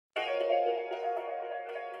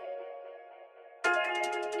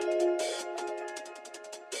Good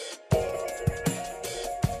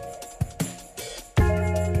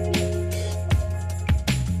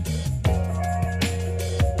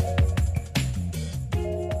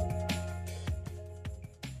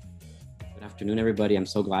afternoon, everybody. I'm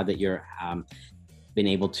so glad that you're been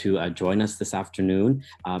able to join us this afternoon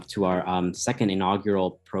to our second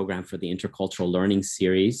inaugural program for the Intercultural Learning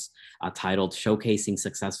Series titled Showcasing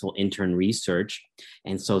Successful Intern Research.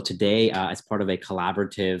 And so today, as part of a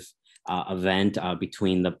collaborative event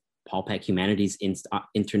between the Peck Humanities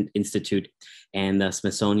Institute and the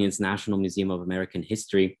Smithsonian's National Museum of American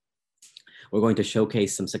History, we're going to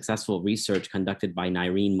showcase some successful research conducted by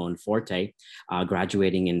Nyrene Monforte,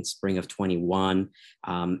 graduating in spring of 21,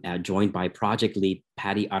 joined by project lead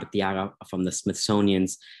Patty Arteaga from the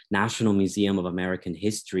Smithsonian's National Museum of American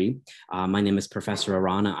History. My name is Professor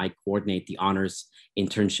Arana. I coordinate the honors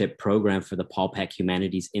internship program for the Peck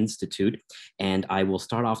Humanities Institute. And I will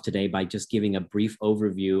start off today by just giving a brief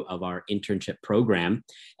overview of our internship program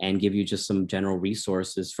and give you just some general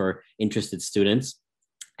resources for interested students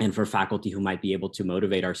and for faculty who might be able to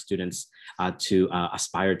motivate our students to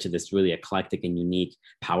aspire to this really eclectic and unique,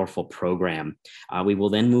 powerful program. We will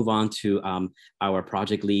then move on to our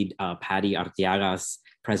project lead, Patty Arteaga's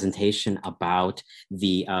presentation about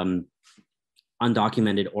the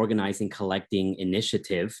Undocumented Organizing Collecting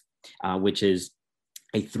Initiative, which is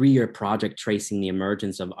a 3-year project tracing the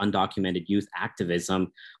emergence of undocumented youth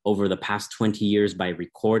activism over the past 20 years by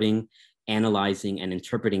recording, analyzing, and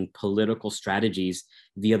interpreting political strategies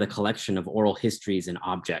via the collection of oral histories and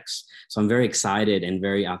objects. So I'm very excited and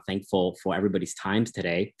very thankful for everybody's times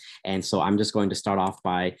today. And so I'm just going to start off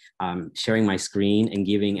by sharing my screen and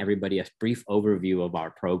giving everybody a brief overview of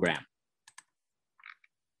our program.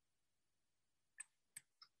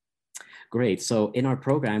 Great. So in our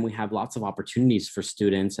program, we have lots of opportunities for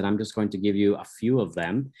students, and I'm just going to give you a few of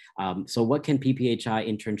them. So what can PPHI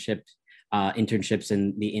internships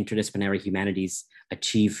in the interdisciplinary humanities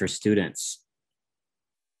achieve for students?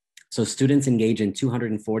 So students engage in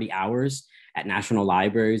 240 hours at national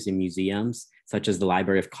libraries and museums, such as the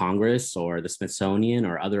Library of Congress or the Smithsonian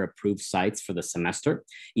or other approved sites for the semester,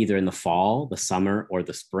 either in the fall, the summer, or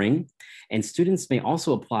the spring. And students may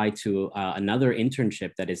also apply to another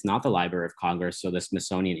internship that is not the Library of Congress or the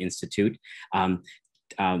Smithsonian Institute,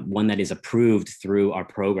 one that is approved through our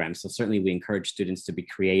program. So certainly we encourage students to be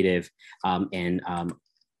creative in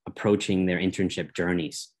approaching their internship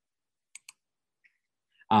journeys.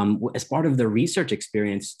 As part of the research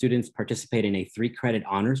experience, students participate in a 3-credit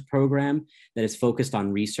honors program that is focused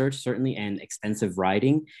on research, certainly, and extensive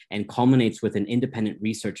writing, and culminates with an independent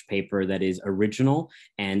research paper that is original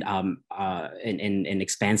and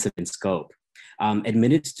expansive in scope.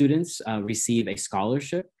 Admitted students receive a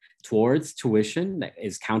scholarship towards tuition that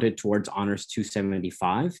is counted towards honors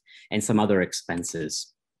 275 and some other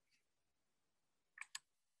expenses.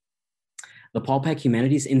 The Peck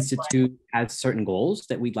Humanities Institute has certain goals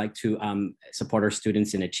that we'd like to support our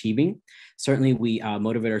students in achieving. Certainly, we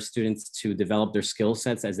motivate our students to develop their skill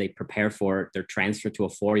sets as they prepare for their transfer to a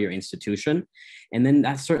 4-year institution. And then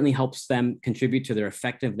that certainly helps them contribute to their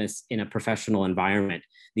effectiveness in a professional environment.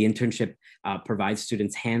 The internship provides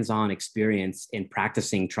students hands-on experience in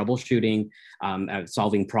practicing troubleshooting,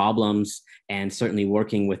 solving problems, and certainly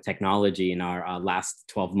working with technology. In our last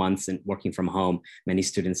 12 months and working from home, many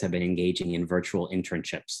students have been engaging in virtual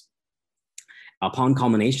internships. Upon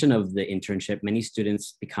culmination of the internship, many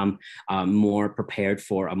students become more prepared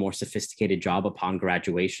for a more sophisticated job upon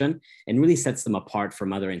graduation, and really sets them apart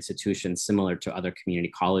from other institutions similar to other community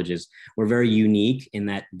colleges. We're very unique in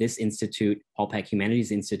that this institute, Peck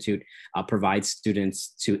Humanities Institute, provides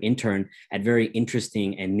students to intern at very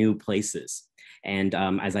interesting and new places. And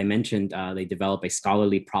as I mentioned, they develop a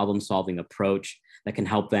scholarly problem-solving approach that can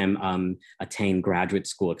help them attain graduate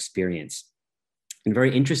school experience. And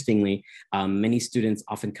very interestingly, many students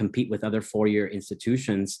often compete with other 4-year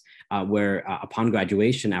institutions where upon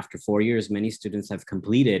graduation after 4 years, many students have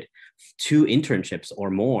completed 2 internships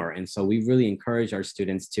or more. And so we really encourage our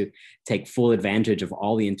students to take full advantage of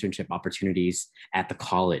all the internship opportunities at the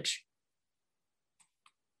college.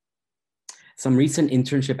 Some recent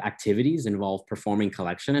internship activities involve performing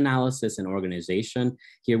collection analysis and organization.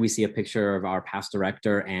 Here we see a picture of our past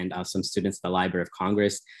director and some students at the Library of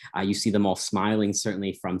Congress. You see them all smiling,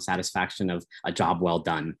 certainly from satisfaction of a job well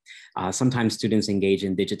done. Sometimes students engage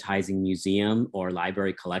in digitizing museum or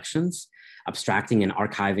library collections, abstracting and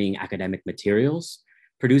archiving academic materials,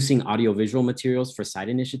 producing audiovisual materials for site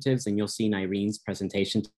initiatives, and you'll see Nyrene's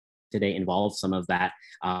presentation today involves some of that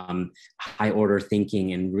high order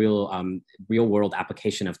thinking and real world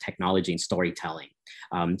application of technology and storytelling.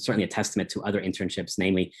 Certainly a testament to other internships,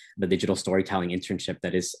 namely the digital storytelling internship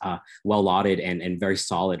that is well lauded and very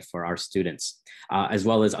solid for our students, as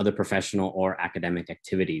well as other professional or academic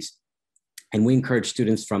activities. And we encourage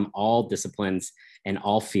students from all disciplines and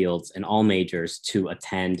all fields and all majors to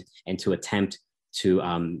attend and to attempt to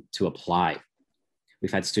apply.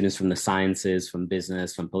 We've had students from the sciences, from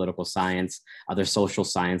business, from political science, other social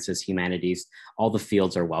sciences, humanities, all the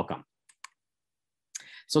fields are welcome.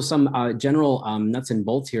 So some general nuts and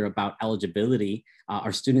bolts here about eligibility.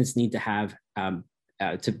 Our students need to have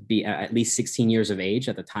to be at least 16 years of age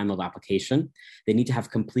at the time of application. They need to have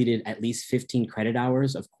completed at least 15 credit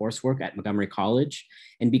hours of coursework at Montgomery College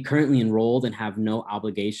and be currently enrolled and have no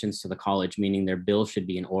obligations to the college, meaning their bill should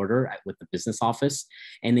be in order with the business office.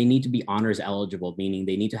 And they need to be honors eligible, meaning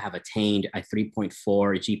they need to have attained a 3.4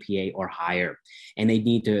 GPA or higher. And they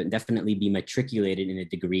need to definitely be matriculated in a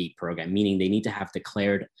degree program, meaning they need to have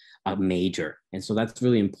declared a major. And so that's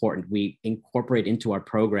really important. We incorporate into our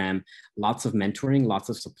program lots of mentoring, lots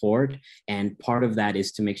of support. And part of that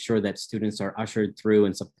is to make sure that students are ushered through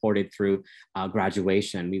and supported through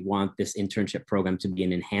graduation. We want this internship program to be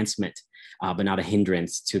an enhancement, but not a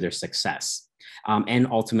hindrance to their success. And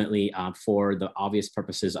ultimately, for the obvious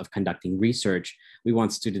purposes of conducting research, we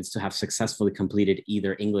want students to have successfully completed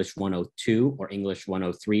either English 102 or English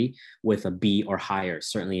 103 with a B or higher.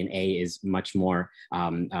 Certainly an A is much more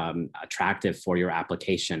attractive for your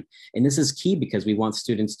application. And this is key because we want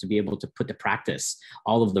students to be able to put to practice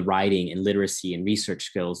all of the writing and literacy and research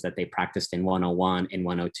skills that they practiced in 101 and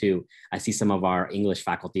 102. I see some of our English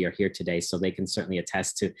faculty are here today, so they can certainly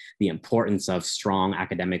attest to the importance of strong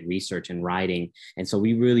academic research and writing. And so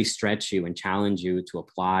we really stretch you and challenge you to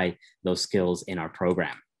apply those skills in our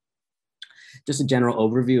program. Just a general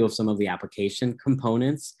overview of some of the application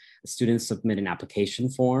components. Students submit an application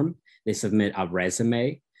form. They submit a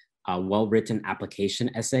resume, a well-written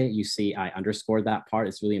application essay. You see, I underscored that part.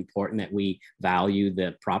 It's really important that we value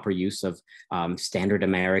the proper use of standard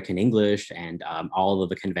American English and all of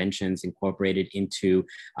the conventions incorporated into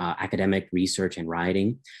academic research and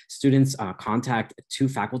writing. Students contact 2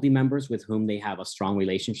 faculty members with whom they have a strong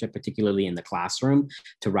relationship, particularly in the classroom,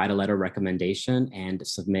 to write a letter of recommendation and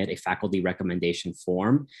submit a faculty recommendation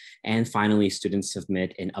form. And finally, students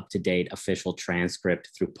submit an up-to-date official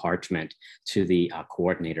transcript through Parchment to the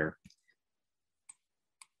coordinator.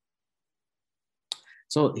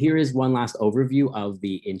 So here is one last overview of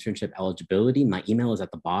the internship eligibility. My email is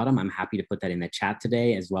at the bottom. I'm happy to put that in the chat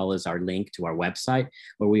today, as well as our link to our website,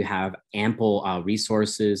 where we have ample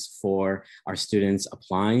resources for our students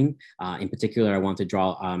applying. In particular, I want to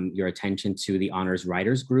draw your attention to the Honors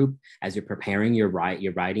Writers Group. As you're preparing your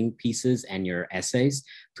writing pieces and your essays,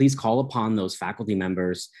 please call upon those faculty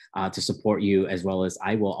members to support you, as well as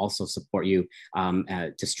I will also support you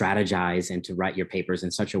to strategize and to write your papers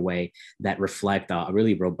in such a way that reflect a really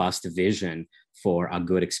robust vision for a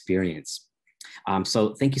good experience.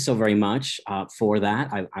 So thank you so very much for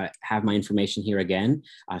that. I have my information here again.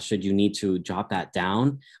 Should you need to jot that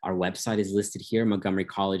down, our website is listed here,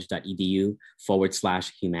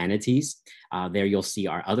 montgomerycollege.edu/humanities. There you'll see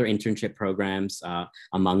our other internship programs,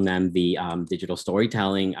 among them the digital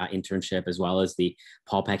storytelling internship, as well as the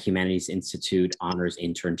Peck Humanities Institute Honors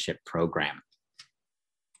Internship Program.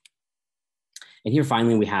 And here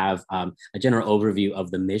finally, we have a general overview of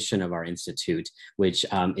the mission of our institute, which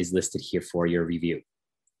is listed here for your review.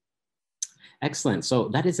 Excellent. So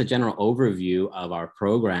that is a general overview of our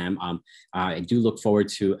program. I do look forward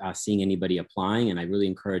to seeing anybody applying, and I really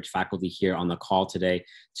encourage faculty here on the call today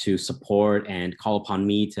to support and call upon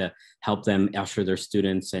me to help them usher their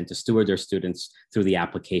students and to steward their students through the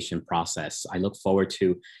application process. I look forward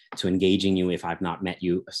to engaging you if I've not met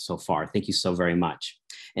you so far. Thank you so very much.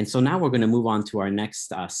 And so now we're going to move on to our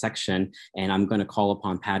next section, and I'm going to call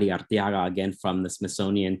upon Patty Arteaga again from the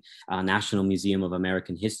Smithsonian National Museum of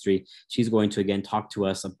American History. She's going to again talk to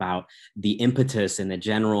us about the impetus and the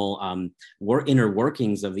general inner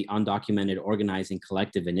workings of the Undocumented Organizing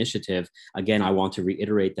Collective Initiative. Again, I want to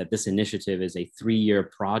reiterate that this initiative is a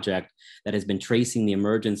 3-year project that has been tracing the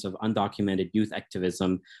emergence of undocumented youth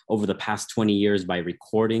activism over the past 20 years by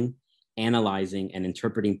recording, analyzing, and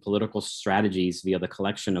interpreting political strategies via the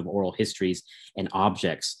collection of oral histories and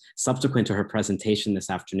objects. Subsequent to her presentation this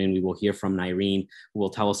afternoon, we will hear from Nyrene, who will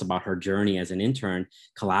tell us about her journey as an intern,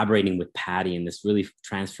 collaborating with Patty in this really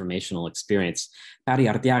transformational experience. Patty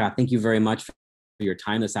Arteaga, thank you very much for your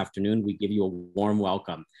time this afternoon. We give you a warm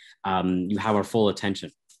welcome. You have our full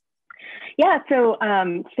attention. Yeah, so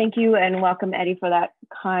thank you and welcome, Eddy, for that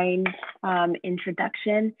kind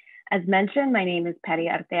introduction. As mentioned, my name is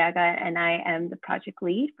Arteaga, and I am the project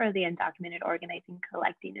lead for the Undocumented Organizing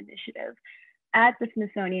Collecting Initiative at the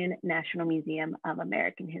Smithsonian National Museum of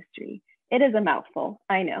American History. It is a mouthful,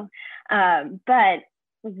 I know, but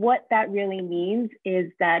what that really means is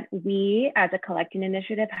that we, as a collecting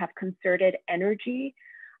initiative, have concerted energy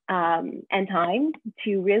and time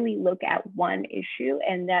to really look at one issue,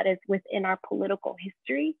 and that is within our political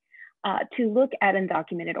history, to look at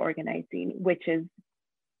undocumented organizing, which is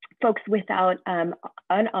folks without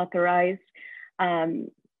unauthorized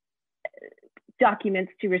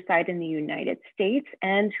documents to reside in the United States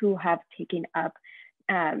and who have taken up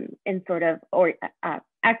in sort of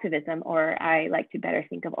activism, or I like to better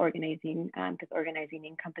think of organizing, because organizing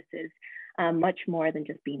encompasses much more than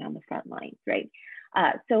just being on the front lines, right?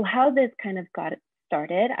 So how this kind of got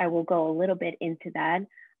started, I will go a little bit into that,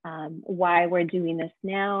 why we're doing this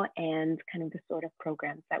now, and kind of the sort of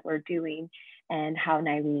programs that we're doing, and how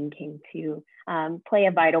Nyrene came to play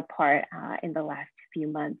a vital part in the last few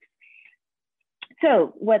months.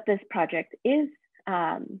 So what this project is,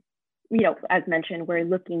 as mentioned, we're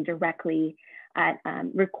looking directly at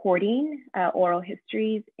recording oral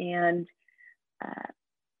histories and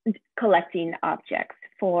collecting objects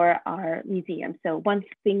for our museum. So once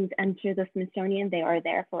things enter the Smithsonian, they are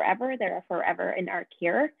there forever. They are forever in our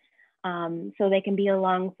care. So they can be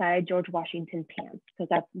alongside George Washington's pants, because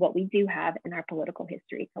that's what we do have in our political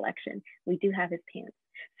history collection. We do have his pants.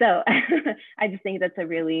 So I just think that's a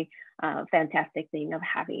really fantastic thing of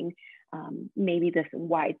having maybe this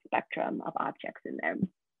wide spectrum of objects in there.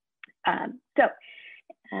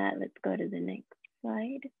 Let's go to the next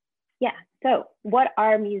slide. Yeah, so what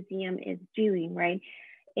our museum is doing, right,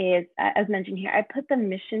 is, as mentioned here, I put the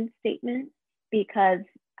mission statement because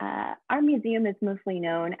our museum is mostly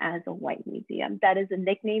known as a white museum. That is a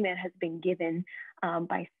nickname that has been given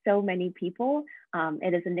by so many people.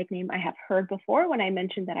 It is a nickname I have heard before when I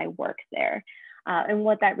mentioned that I work there. And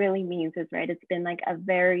what that really means is, right, it's been like a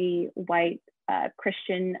very white,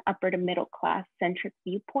 Christian, upper to middle class centric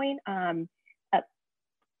viewpoint.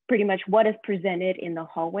 Pretty much what is presented in the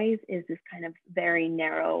hallways is this kind of very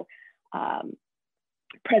narrow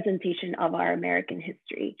presentation of our American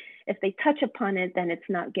history. If they touch upon it, then it's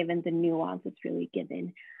not given the nuance it's really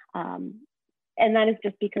given. And that is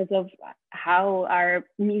just because of how our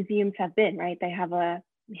museums have been, right? They have a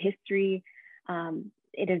history.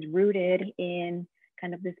 It is rooted in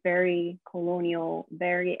kind of this very colonial,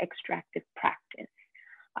 very extractive practice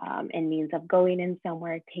and means of going in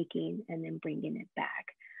somewhere, taking, and then bringing it back.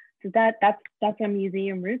 So that's our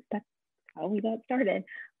museum roots. That's how we got started.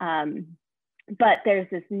 But there's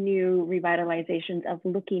this new revitalizations of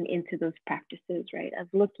looking into those practices, right? Of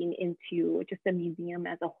looking into just the museum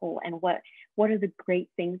as a whole, and what are the great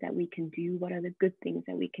things that we can do? What are the good things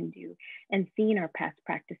that we can do? And seeing our past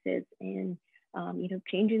practices and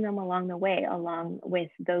changing them along the way, along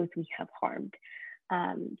with those we have harmed.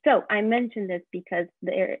 So I mentioned this because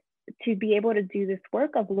to be able to do this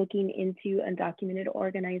work of looking into undocumented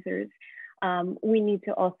organizers, we need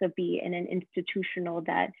to also be in an institution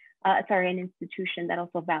that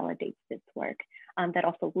also validates this work, that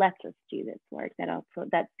also lets us do this work,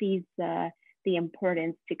 that sees the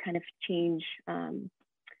importance to kind of change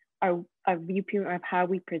our viewpoint of how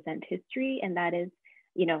we present history, and that is,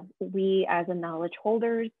 we as a knowledge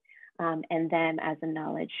holders, and them as a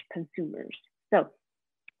knowledge consumers. So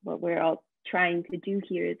what we're all trying to do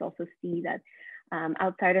here is also see that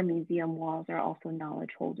outside our museum walls are also knowledge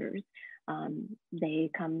holders.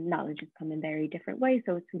 Knowledge has come in very different ways.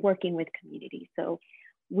 So it's working with community. So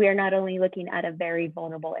we're not only looking at a very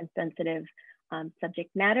vulnerable and sensitive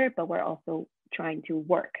subject matter, but we're also trying to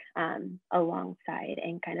work alongside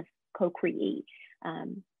and kind of co-create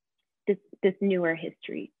this newer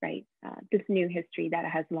history, right? This new history that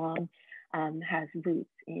has long has roots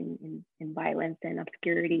in violence and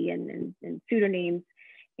obscurity and pseudonyms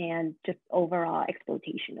and just overall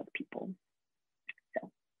exploitation of people. So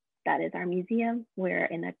that is our museum. We're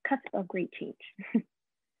in a cusp of great change.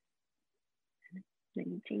 Let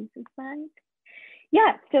me change the slide.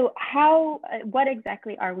 Yeah, so what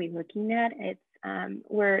exactly are we looking at?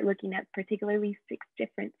 We're looking at particularly 6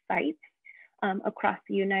 different sites across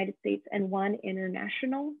the United States and 1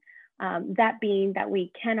 international. That being that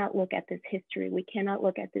we cannot look at this history, we cannot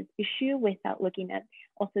look at this issue without looking at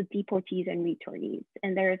also deportees and returnees.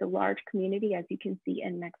 And there is a large community, as you can see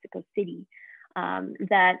in Mexico City,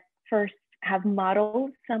 that first have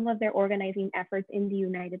modeled some of their organizing efforts in the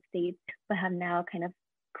United States, but have now kind of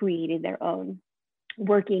created their own,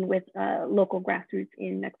 working with local grassroots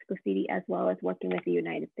in Mexico City, as well as working with the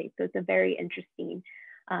United States. So it's a very interesting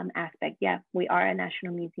aspect. Yeah, we are a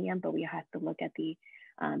national museum, but we have to look at the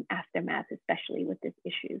aftermath, especially with this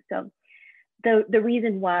issue. So the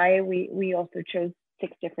reason why we also chose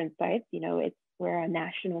 6 different sites, we're a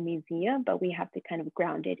national museum, but we have to kind of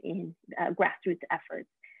ground it in grassroots efforts.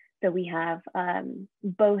 So we have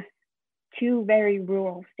both 2 very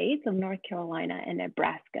rural states of North Carolina and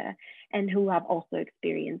Nebraska, and who have also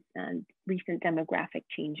experienced recent demographic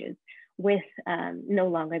changes with no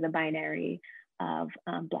longer the binary of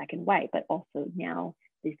Black and white, but also now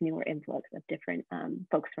this newer influx of different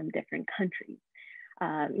folks from different countries.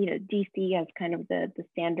 DC has kind of the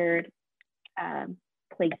standard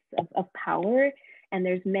place of power, and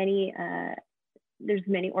there's many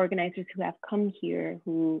organizers who have come here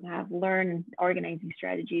who have learned organizing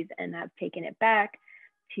strategies and have taken it back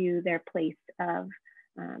to their place of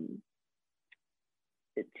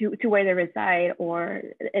to where they reside, or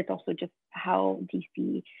it's also just how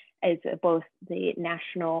DC is both the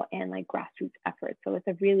national and like grassroots efforts. So it's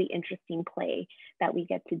a really interesting play that we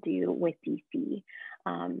get to do with DC.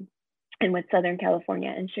 And with Southern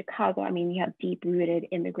California and Chicago, I mean, you have deep-rooted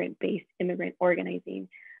immigrant-based immigrant organizing,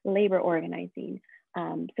 labor organizing.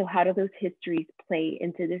 So how do those histories play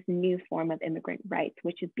into this new form of immigrant rights,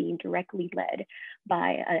 which is being directly led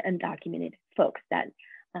by undocumented folks that,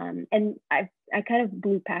 and I kind of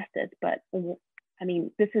blew past this, but I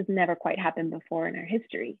mean, this has never quite happened before in our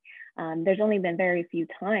history. There's only been very few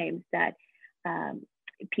times that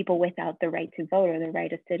people without the right to vote or the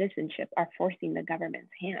right of citizenship are forcing the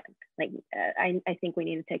government's hand. Like, I think we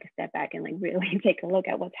need to take a step back and like really take a look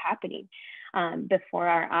at what's happening before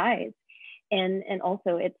our eyes. And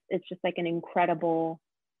also it's just like an incredible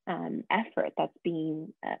effort that's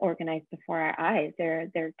being organized before our eyes.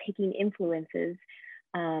 They're taking influences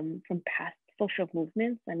from past social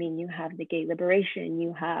movements. I mean, you have the gay liberation,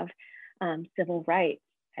 you have civil rights,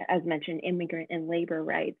 as mentioned, immigrant and labor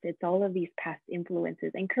rights. It's all of these past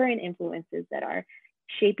influences and current influences that are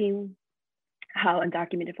shaping how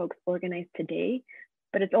undocumented folks organize today,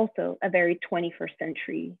 but it's also a very 21st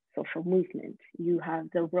century social movement. You have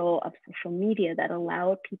the role of social media that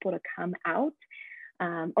allowed people to come out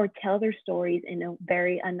or tell their stories in a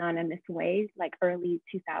very anonymous way, like early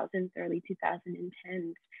 2000s, early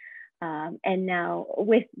 2010s. And now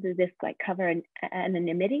with this like cover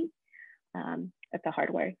anonymity, that's a hard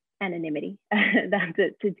word, anonymity,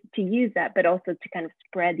 to use that, but also to kind of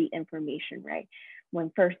spread the information, right?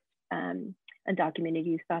 When first undocumented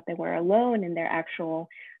youth thought they were alone in their actual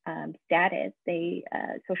status,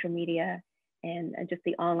 social media and just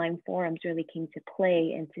the online forums really came to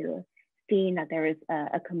play into seeing that there is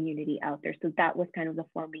a community out there. So that was kind of the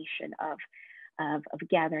formation of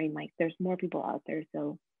gathering, like there's more people out there,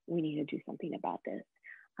 so we need to do something about this.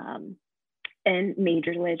 And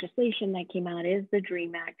major legislation that came out is the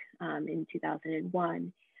DREAM Act in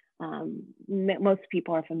 2001. Most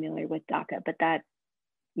people are familiar with DACA, but that,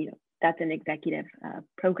 that's an executive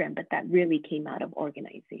program, but that really came out of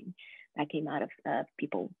organizing. That came out of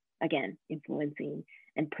people, again, influencing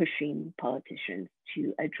and pushing politicians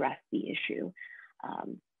to address the issue.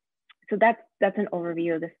 So that's an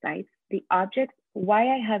overview of the sites. The objects, why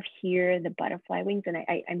I have here the butterfly wings, and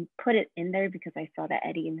I put it in there because I saw that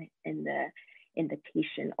Eddy in the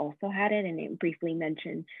invitation also had it, and it briefly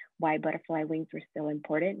mentioned why butterfly wings were still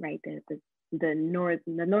important, right? The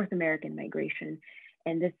North American migration,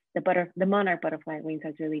 and the monarch butterfly wings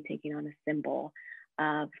has really taken on a symbol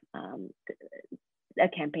of a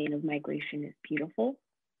campaign of migration is beautiful.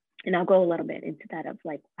 And I'll go a little bit into that of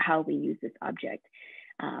like how we use this object.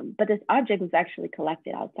 But this object was actually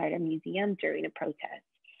collected outside our museum during a protest.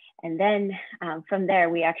 And then from there,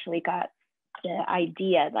 we actually got the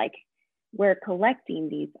idea, like we're collecting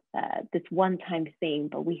these this one-time thing,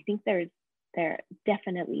 but we think there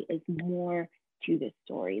definitely is more to this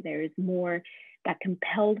story. There is more that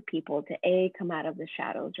compelled people to come out of the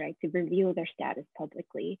shadows, right? To reveal their status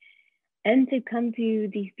publicly and to come to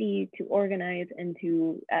DC to organize and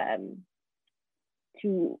to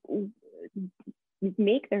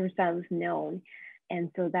make themselves known.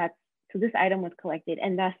 And so this item was collected,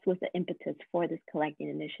 and that's was the impetus for this collecting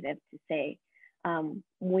initiative to say,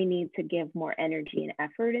 we need to give more energy and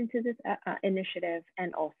effort into this initiative,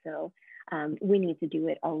 and also we need to do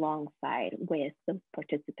it alongside with the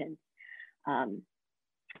participants,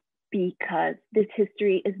 because this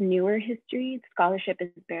history is newer history. Scholarship is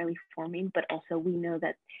barely forming, but also we know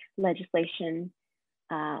that legislation,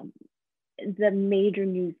 the major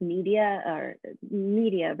news media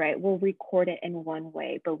right, will record it in one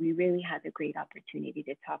way, but we really have a great opportunity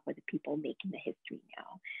to talk with the people making the history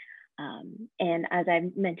now. And as I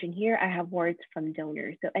mentioned here, I have words from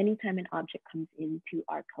donors. So anytime an object comes into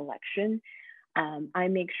our collection, I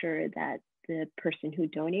make sure that the person who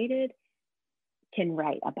donated can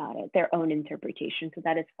write about it, their own interpretation. So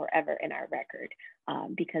that is forever in our record,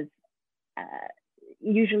 because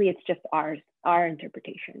usually it's just our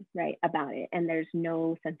interpretation, right, about it. And there's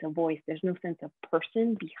no sense of voice, there's no sense of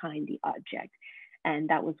person behind the object. And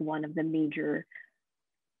that was one of the major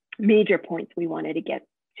points we wanted to get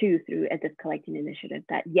to through this collecting initiative,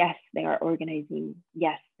 that yes, they are organizing,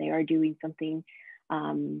 yes, they are doing something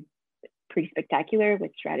pretty spectacular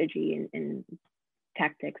with strategy and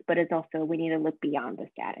tactics, but it's also, we need to look beyond the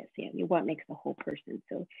status, what makes a whole person.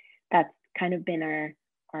 So that's kind of been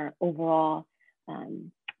our overall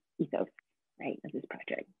ethos, right, of this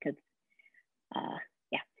project, because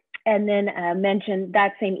and then mentioned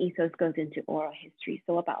that same ethos goes into oral history.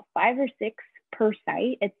 So about 5 or 6 per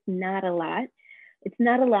site. It's not a lot. It's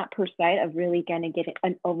not a lot per site of really going to get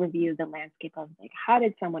an overview of the landscape of like, how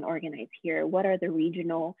did someone organize here? What are the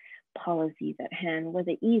regional policies at hand? Was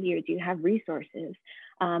it easier? Do you have resources?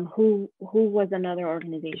 Who was another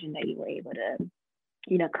organization that you were able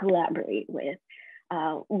to, collaborate with?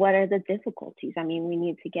 What are the difficulties? I mean, we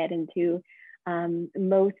need to get into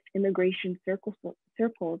most immigration circles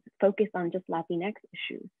focus on just Latinx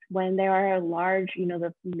issues, when there are a large,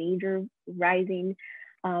 the major rising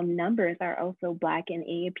numbers are also Black and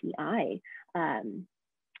API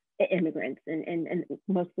immigrants, and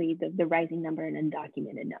mostly the rising number in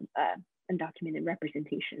undocumented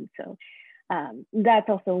representation. So that's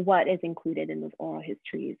also what is included in those oral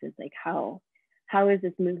histories, is like how has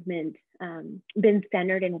this movement been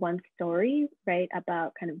centered in one story, right,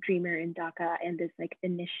 about kind of Dreamer in DACA, and this like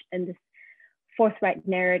and this forthright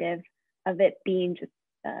narrative of it being just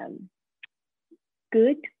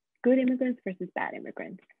good immigrants versus bad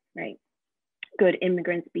immigrants, right? Good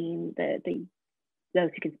immigrants being those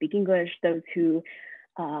who can speak English, those who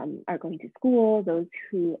are going to school, those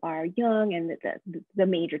who are young, and the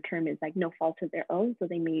major term is like no fault of their own. So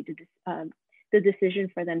they made the decision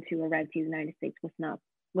for them to arrive to the United States was not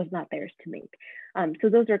theirs to make. So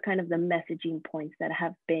those are kind of the messaging points that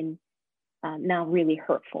have been now really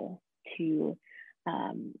hurtful to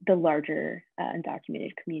the larger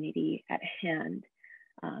undocumented community at hand.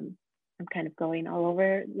 I'm kind of going all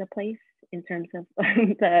over the place in terms of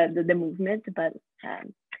the movement, but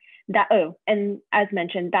and as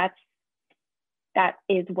mentioned, that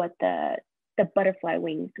is what the butterfly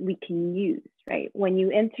wings we can use, right? When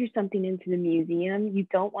you enter something into the museum, you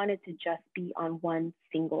don't want it to just be on one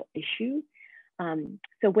single issue.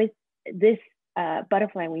 So with this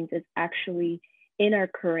butterfly wings is actually in our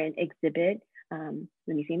current exhibit. The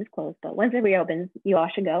museum is closed, but once it reopens, you all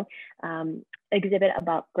should go. Exhibit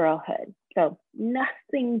about girlhood. So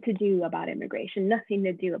nothing to do about immigration, nothing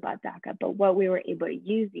to do about DACA, but what we were able to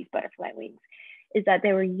use these butterfly wings is that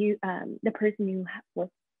they were the person who was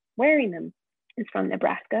wearing them is from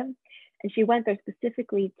Nebraska, and she went there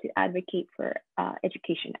specifically to advocate for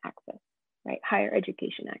education access, right? Higher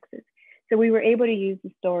education access. So we were able to use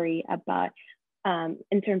the story about,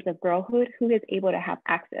 in terms of girlhood, who is able to have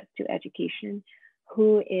access to education,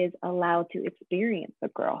 who is allowed to experience the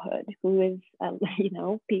girlhood, who is,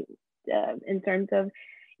 in terms of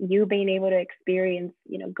you being able to experience,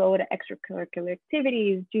 go to extracurricular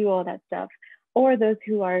activities, do all that stuff, or those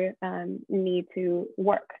who are need to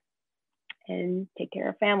work and take care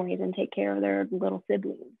of families and take care of their little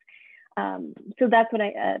siblings. So that's what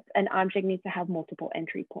an object needs to have multiple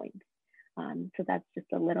entry points. So that's just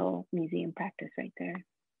a little museum practice right there.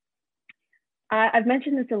 I've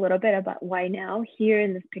mentioned this a little bit about why now. Here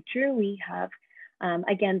in this picture, we have,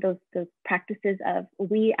 again, those practices of,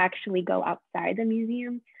 we actually go outside the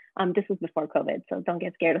museum. This was before COVID, so don't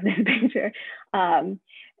get scared of this picture.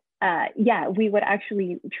 Yeah, we would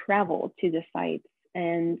actually travel to the sites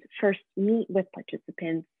and first meet with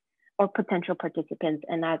participants or potential participants.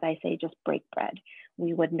 And as I say, just break bread.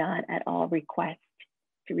 We would not at all request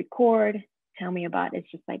to record, tell me about it.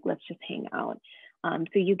 It's just like, let's just hang out.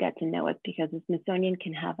 So you get to know it, because the Smithsonian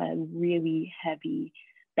can have a really heavy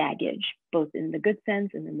baggage, both in the good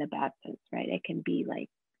sense and in the bad sense, right? It can be like,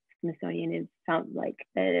 Smithsonian sounds like,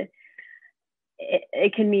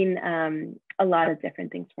 it can mean a lot of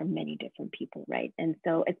different things for many different people, right? And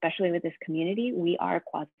so especially with this community, we are a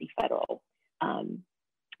quasi-federal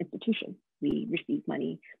institution. We receive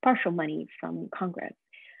money, partial money from Congress.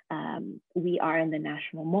 We are in the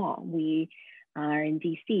National Mall. We are in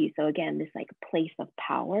DC. So again, this like place of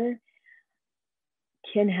power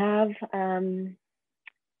can have,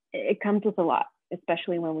 it comes with a lot,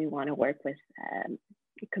 especially when we want to work with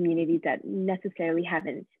communities that necessarily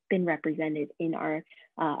haven't been represented in our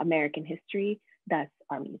American history, thus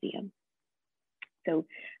our museum. So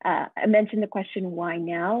I mentioned the question, why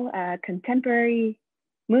now? Contemporary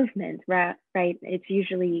movement, right? It's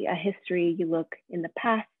usually a history. You look in the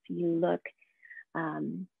past, you look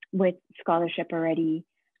with scholarship already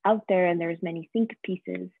out there, and there's many think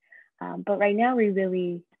pieces. But right now, we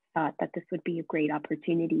really thought that this would be a great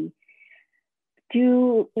opportunity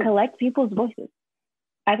to collect people's voices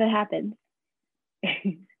as it happens.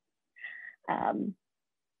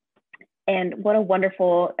 And what a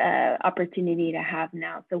wonderful opportunity to have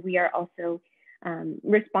now. So we are also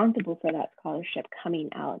responsible for that scholarship coming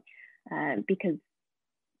out because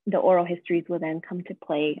the oral histories will then come to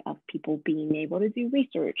play of people being able to do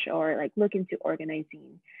research or like look into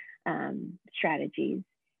organizing strategies.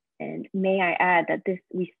 And may I add that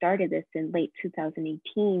we started this in late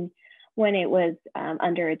 2018 when it was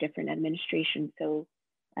under a different administration. So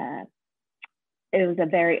it was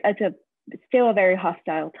still a very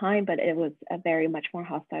hostile time, but it was a very much more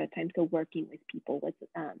hostile time. So working with people was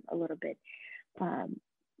a little bit,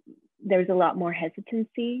 there was a lot more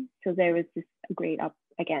hesitancy. So there was this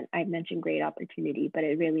again, I mentioned great opportunity, but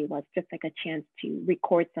it really was just like a chance to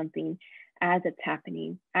record something as it's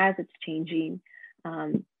happening, as it's changing,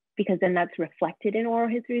 because then that's reflected in oral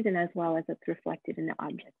histories, and as well as it's reflected in the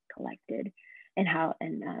objects collected and how,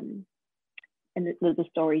 and the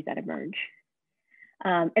stories that emerge.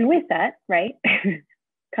 And with that, right,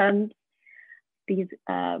 comes these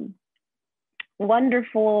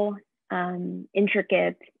wonderful,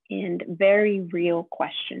 intricate, and very real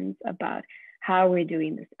questions about how we're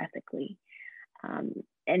doing this ethically.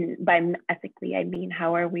 And by ethically, I mean,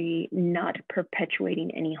 how are we not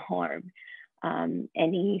perpetuating any harm,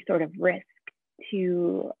 any sort of risk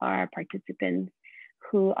to our participants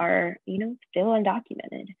who are, still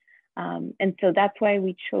undocumented. And so that's why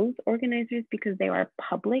we chose organizers, because they are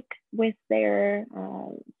public with their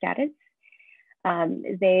status.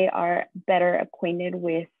 They are better acquainted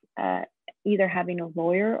with either having a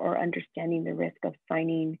lawyer or understanding the risk of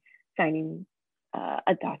signing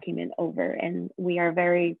a document over. And we are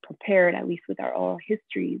very prepared, at least with our oral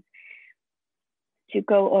histories, to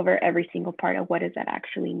go over every single part of what does that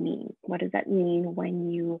actually mean? What does that mean when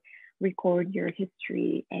you record your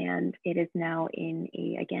history and it is now in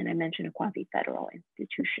again, I mentioned a quasi-federal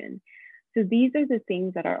institution. So these are the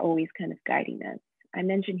things that are always kind of guiding us. I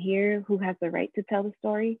mentioned here who has the right to tell the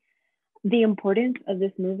story. The importance of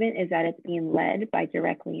this movement is that it's being led by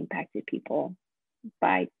directly impacted people,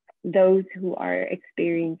 by those who are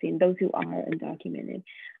experiencing, those who are undocumented,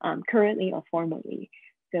 currently or formerly.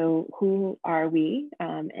 So who are we?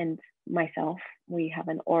 And myself, we have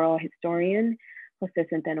an oral historian, Jose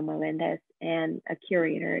Centeno Melendez, and a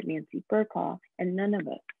curator, Nancy Burkall, and none of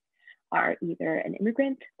us are either an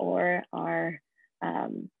immigrant or are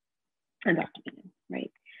undocumented,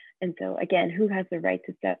 right? And so again, who has the right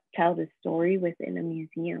to tell the story within a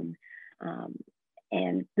museum?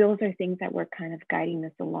 And those are things that were kind of guiding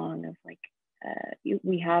us along of like,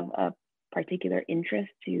 we have a particular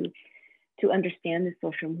interest to understand the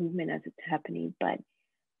social movement as it's happening, but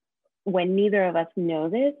when neither of us know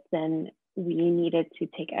this, then we needed to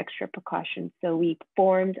take extra precautions. So we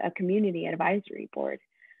formed a community advisory board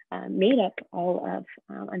made up all of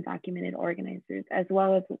undocumented organizers, as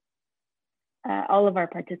well as all of our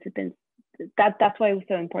participants. That's why it was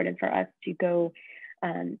so important for us to go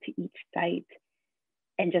to each site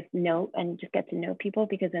and just get to know people,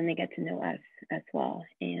 because then they get to know us as well.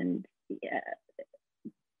 And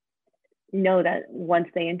know that once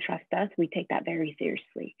they entrust us, we take that very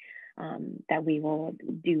seriously, that we will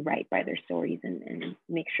do right by their stories and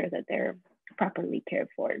make sure that they're properly cared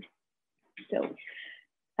for. So,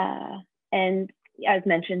 and as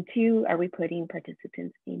mentioned too, are we putting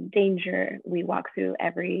participants in danger? We walk through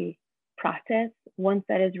every process. Once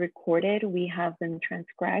that is recorded, we have them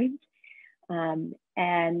transcribed,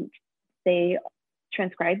 and they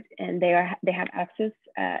transcribed, and they have access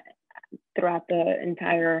throughout the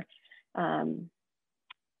entire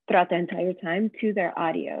time to their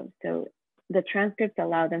audio. So the transcripts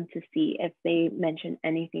allow them to see if they mention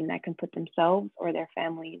anything that can put themselves or their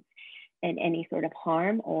families in any sort of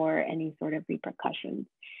harm or any sort of repercussions.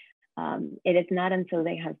 It is not until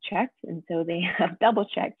they have checked, and so they have double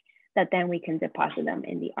checked, that then we can deposit them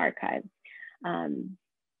in the archives.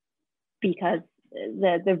 Because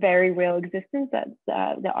the very real existence that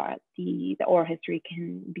the oral history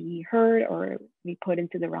can be heard or be put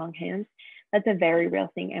into the wrong hands, that's a very real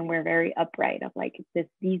thing. And we're very upright of like this,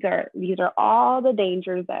 these are all the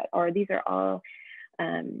dangers that, or these are all,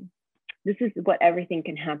 this is what everything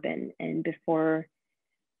can happen. And before,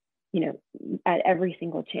 at every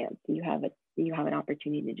single chance, you have an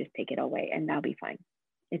opportunity to just take it away, and that'll be fine.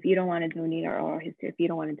 If you don't want to donate our oral history, if you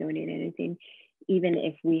don't want to donate anything, even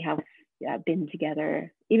if we have been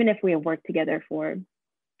together, even if we have worked together for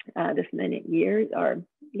this many years, or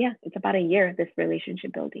yeah, it's about a year, this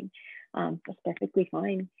relationship building, was perfectly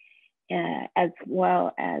fine. As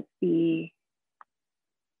well as the,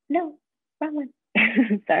 no, wrong one,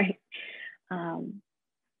 sorry.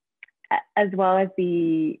 As well as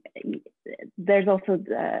there's also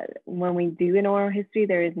when we do an oral history,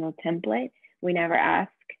 there is no template. We never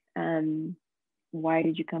ask, why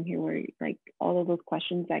did you come here? Where, like, all of those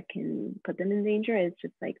questions that can put them in danger. It's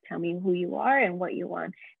just like, tell me who you are and what you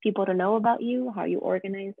want people to know about you, how you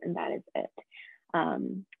organize, and that is it.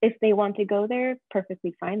 If they want to go there,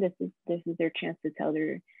 perfectly fine. This is their chance to tell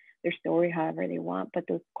their story however they want. But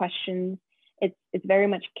those questions, it's very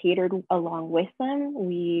much catered along with them.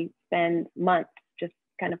 We spend months just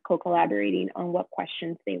kind of co-collaborating on what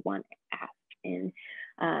questions they want asked, and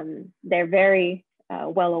they're very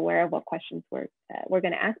well aware of what questions we're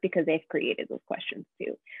going to ask, because they've created those questions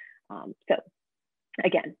too. So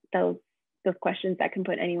again, those questions that can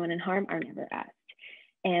put anyone in harm are never asked.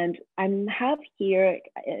 And I have here,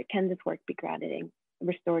 can this work be grounded in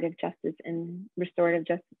restorative justice? And restorative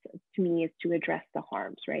justice to me is to address the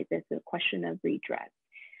harms, right? There's a question of redress.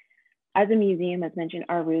 As a museum, as mentioned,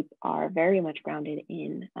 our roots are very much grounded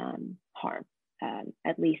in harm,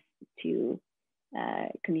 at least to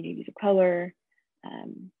communities of color.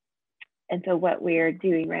 And so what we're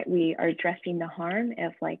doing, right, we are addressing the harm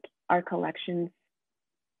of, like, our collections.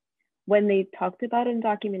 When they talked about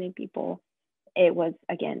undocumented people, it was,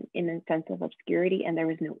 again, in a sense of obscurity, and there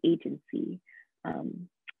was no agency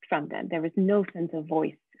from them. There was no sense of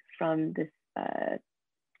voice from this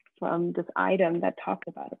item that talked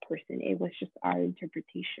about a person. It was just our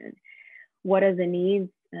interpretation. What are the needs?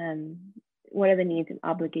 What are the needs and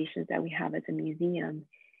obligations that we have as a museum?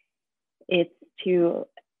 It's to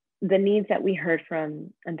the needs that we heard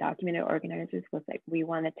from undocumented organizers was like, we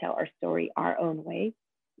want to tell our story our own way.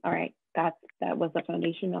 All right, that was the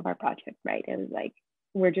foundation of our project, right? It was like,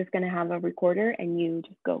 we're just going to have a recorder and you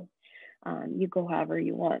just go. You go however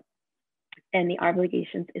you want. And the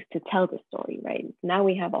obligations is to tell the story, right? Now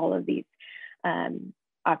we have all of these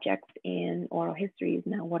objects in oral histories.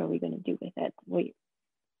 Now, what are we going to do with it?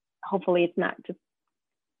 Hopefully it's not just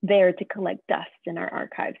there to collect dust in our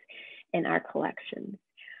archives, in our collections.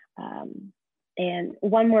 And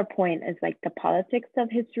one more point is, like, the politics of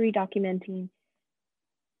history documenting.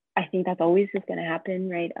 I think that's always just going to happen,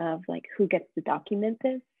 right? Of, like, who gets to document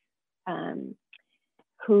this,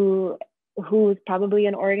 who's probably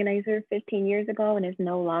an organizer 15 years ago and is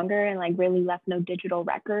no longer, and, like, really left no digital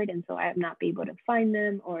record, and so I'm not able to find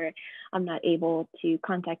them, or I'm not able to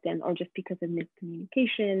contact them, or just because of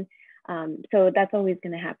miscommunication. So that's always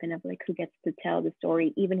going to happen, of, like, who gets to tell the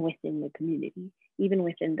story, even within the community, even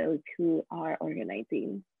within those who are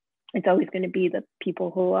organizing. It's always going to be the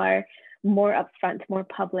people who are more upfront, more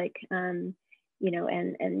public, you know,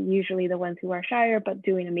 and usually the ones who are shyer but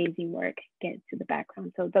doing amazing work get to the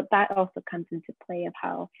background. So that also comes into play of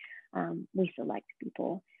how we select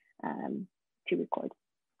people to record.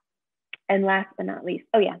 And last but not least,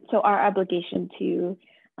 so our obligation to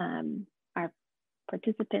our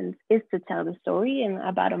participants is to tell the story. And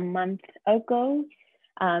about a month ago,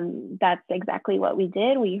 that's exactly what we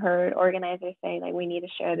did. We heard organizers say, like, we need to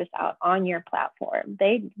share this out on your platform.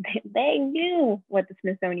 They knew what the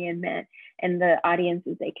Smithsonian meant and the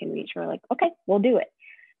audiences they can reach. We're like, okay, we'll do it.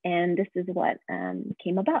 And this is what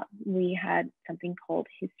came about. We had something called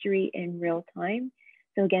History in Real Time.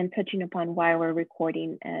 So again, touching upon why we're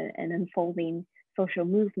recording an unfolding social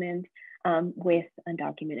movement with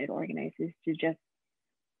undocumented organizers to just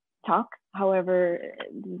talk. However,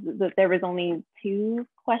 there was only 2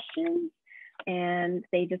 questions, and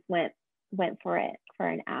they just went for it for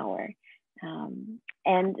an hour.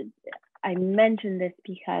 And I mentioned this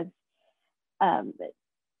because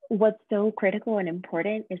what's so critical and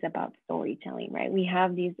important is about storytelling, right? We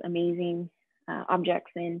have these amazing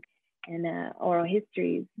objects in oral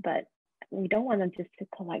histories, but we don't want them just to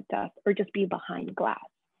collect dust or just be behind glass.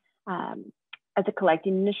 As a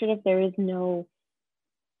collecting initiative, there is no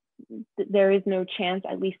chance,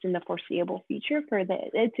 at least in the foreseeable future, for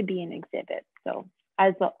it to be an exhibit. So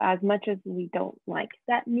as much as we don't like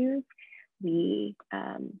that news, we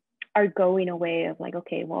are going away of, like,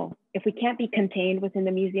 okay, well, if we can't be contained within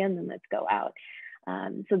the museum, then let's go out.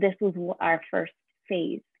 So this was our first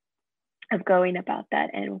phase of going about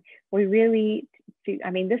that. And we really,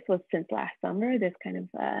 this was since last summer, this kind of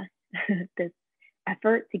this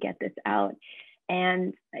effort to get this out.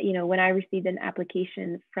 And, you know, when I received an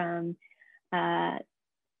application from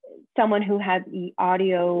someone who had the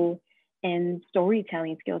audio and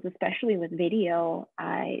storytelling skills, especially with video,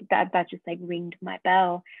 that just, like, ringed my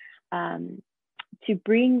bell. to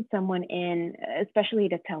bring someone in, especially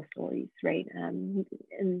to tell stories, right? And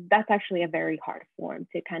that's actually a very hard form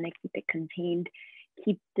to kind of keep it contained,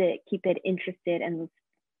 keep it interested, and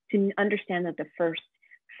to understand that the first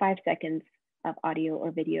 5 seconds of audio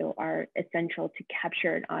or video are essential to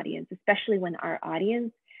capture an audience, especially when our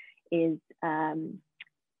audience is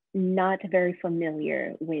not very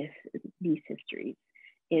familiar with these histories.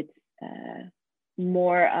 It's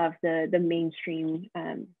more of the mainstream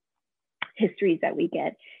histories that we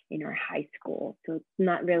get in our high school. So it's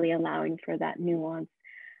not really allowing for that nuance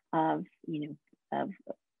of, of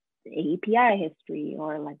API history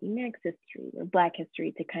or Latinx history or Black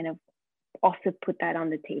history, to kind of also put that on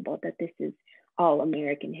the table, that this is all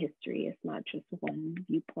American history. It's not just one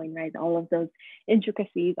viewpoint, right? All of those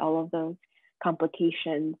intricacies, all of those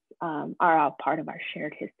complications are all part of our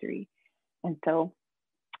shared history. And so,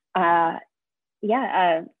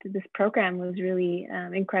 this program was really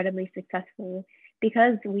incredibly successful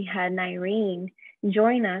because we had Nyrene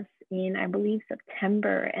join us in, I believe,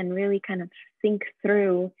 September, and really kind of think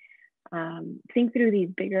through these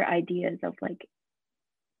bigger ideas of like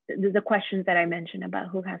the questions that I mentioned about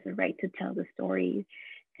who has the right to tell the story,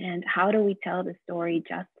 and how do we tell the story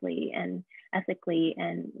justly and ethically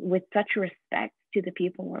and with such respect to the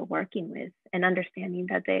people we're working with, and understanding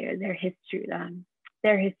that their history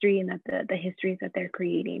and that the histories that they're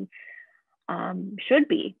creating should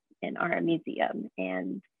be in our museum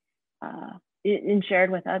and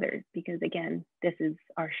shared with others, because again, this is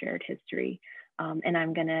our shared history. And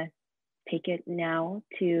I'm gonna take it now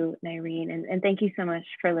to Nyrene, and thank you so much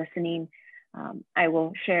for listening. I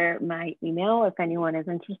will share my email if anyone is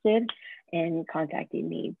interested in contacting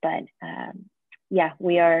me, but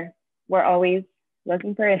we're always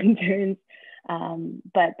looking for interns,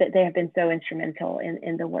 but they have been so instrumental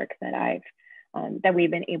in the work that that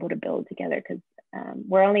we've been able to build together, because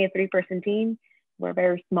we're only a 3-person team. We're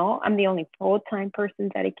very small. I'm the only full-time person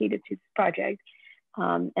dedicated to this project.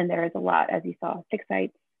 And there is a lot, as you saw, 6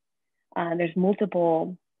 sites. There's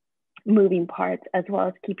multiple moving parts, as well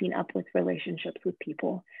as keeping up with relationships with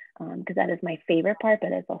people, because that is my favorite part,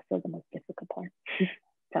 but it's also the most difficult part.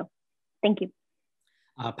 So thank you.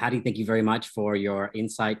 Patty, thank you very much for your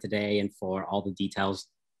insight today and for all the details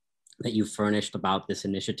that you furnished about this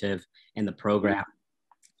initiative and the program.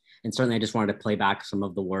 And certainly I just wanted to play back some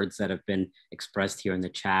of the words that have been expressed here in the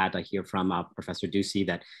chat. I hear from Professor Ducey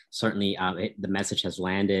that certainly the message has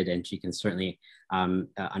landed, and she can certainly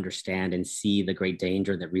understand and see the great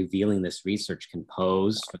danger that revealing this research can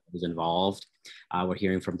pose for those involved. We're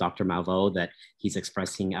hearing from Dr. Malveaux that he's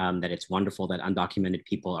expressing that it's wonderful that undocumented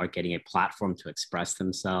people are getting a platform to express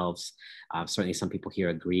themselves. Certainly some people here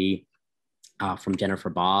agree. From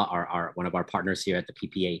Jennifer Baugh, one of our partners here at the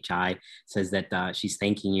PPHI, says that she's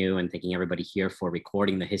thanking you and thanking everybody here for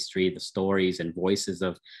recording the history, the stories and voices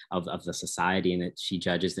of the society, and that she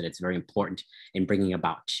judges that it's very important in bringing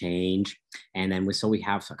about change. And then so we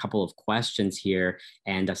have a couple of questions here,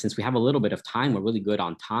 and since we have a little bit of time, we're really good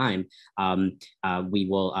on time, we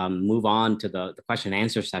will move on to the question and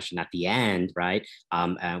answer session at the end, right?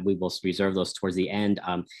 We will reserve those towards the end,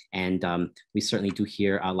 and we certainly do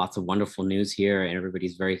hear lots of wonderful news here, and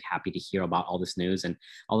everybody's very happy to hear about all this news and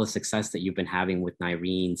all the success that you've been having with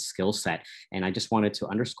Nyrene's skill set. And I just wanted to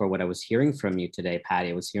underscore what I was hearing from you today, Patty.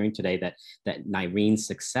 I was hearing today that Nyrene's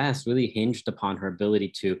success really hinged upon her ability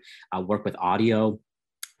to work with audio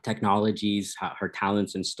technologies, her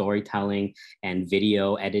talents in storytelling and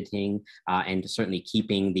video editing, and certainly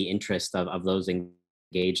keeping the interest of those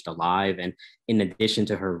engaged alive. And in addition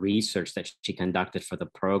to her research that she conducted for the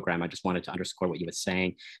program, I just wanted to underscore what you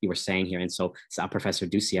were saying here. And so Professor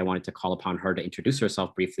Ducey, I wanted to call upon her to introduce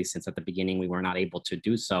herself briefly, since at the beginning we were not able to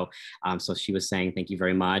do so. So she was saying, thank you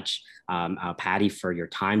very much, Patty, for your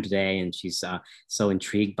time today. And she's so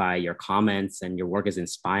intrigued by your comments, and your work is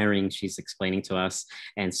inspiring, she's explaining to us.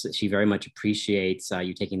 And so she very much appreciates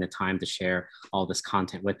you taking the time to share all this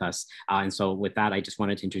content with us. And so with that, I just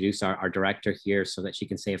wanted to introduce our director here so that she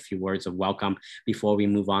can say a few words of welcome before we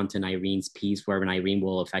move on to Nyrene's piece, where Nyrene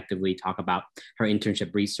will effectively talk about her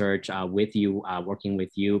internship research with you, working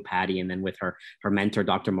with you, Patty, and then with her mentor,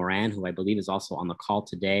 Dr. Moran, who I believe is also on the call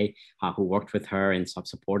today, who worked with her and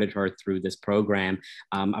supported her through this program.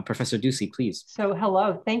 Professor Ducey, please. So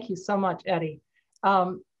hello, thank you so much, Eddy.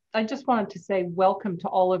 I just wanted to say welcome to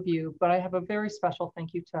all of you, but I have a very special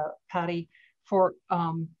thank you to Patty for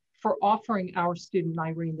offering our student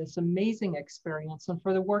Nyrene this amazing experience, and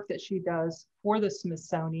for the work that she does for the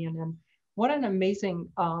Smithsonian. And what an amazing,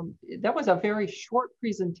 that was a very short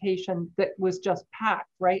presentation that was just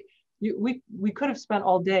packed, right? we could have spent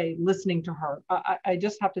all day listening to her. I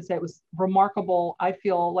just have to say it was remarkable. I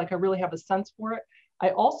feel like I really have a sense for it. I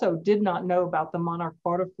also did not know about the monarch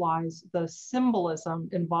butterflies, the symbolism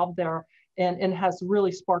involved there, and has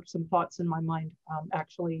really sparked some thoughts in my mind,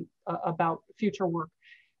 actually, about future work.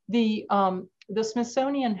 The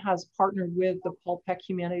Smithsonian has partnered with the Peck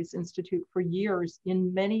Humanities Institute for years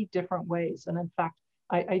in many different ways. And in fact,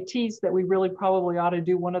 I tease that we really probably ought to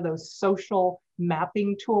do one of those social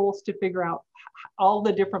mapping tools to figure out all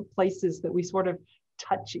the different places that we sort of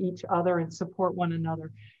touch each other and support one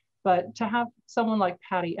another. But to have someone like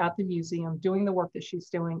Patty at the museum doing the work that she's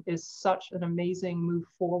doing is such an amazing move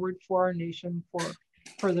forward for our nation,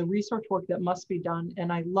 for the research work that must be done.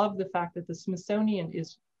 And I love the fact that the Smithsonian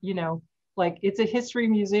is, you know, like it's a history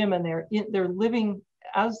museum, and they're living,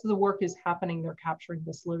 as the work is happening, they're capturing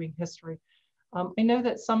this living history. I know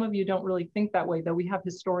that some of you don't really think that way, though we have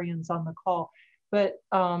historians on the call, but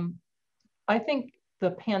I think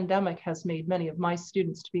the pandemic has made many of my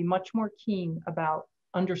students to be much more keen about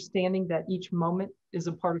understanding that each moment is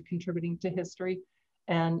a part of contributing to history.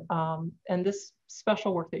 And this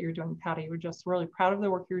special work that you're doing, Patty, we're just really proud of the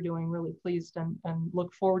work you're doing, really pleased, and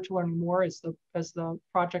look forward to learning more as the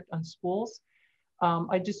project unspools.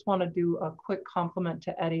 I just want to do a quick compliment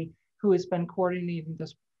to Eddy, who has been coordinating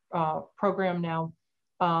this program now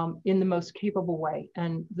in the most capable way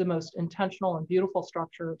and the most intentional and beautiful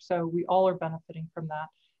structure. So we all are benefiting from that.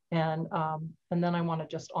 And then I want to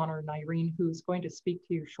just honor Nyrene, who is going to speak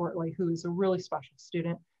to you shortly, who is a really special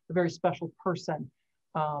student, a very special person,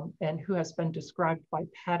 and who has been described by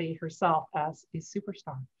Patty herself as a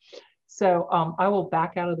superstar. So I will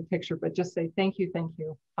back out of the picture, but just say thank you.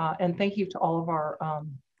 And thank you to all of our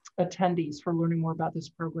attendees for learning more about this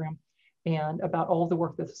program and about all the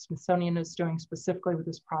work that the Smithsonian is doing specifically with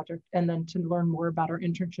this project, and then to learn more about our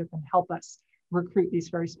internship and help us recruit these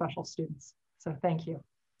very special students. So thank you.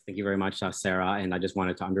 Thank you very much, Sara. And I just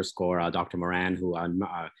wanted to underscore Dr. Moran, who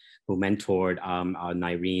mentored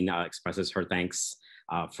Nyrene, expresses her thanks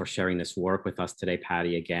for sharing this work with us today,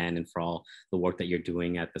 Patty, again, and for all the work that you're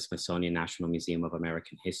doing at the Smithsonian National Museum of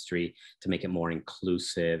American History to make it more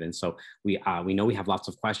inclusive. And so we know we have lots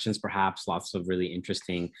of questions, perhaps lots of really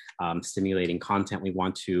interesting, stimulating content we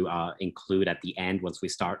want to include at the end once we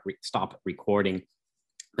stop recording.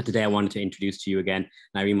 But today I wanted to introduce to you again,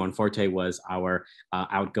 Nyrene Monforte was our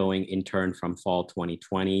outgoing intern from fall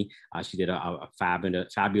 2020. She did a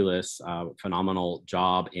fabulous, phenomenal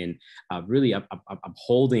job in really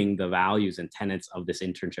upholding the values and tenets of this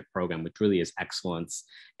internship program, which really is excellence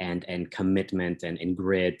and commitment and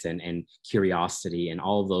grit and curiosity and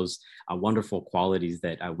all of those wonderful qualities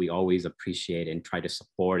that we always appreciate and try to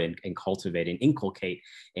support and cultivate and inculcate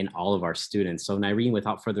in all of our students. So Nyrene,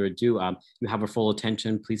 without further ado, you have our full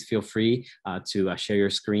attention. Please feel free to share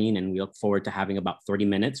your screen, and we look forward to having about 30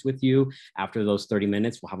 minutes with you. After those 30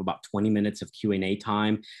 minutes, we'll have about 20 minutes of Q&A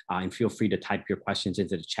time, and feel free to type your questions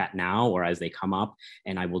into the chat now or as they come up,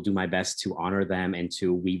 and I will do my best to honor them and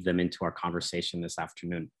to weave them into our conversation this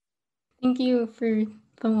afternoon. Thank you for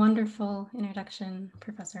the wonderful introduction,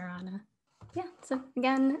 Professor Arana. Yeah, so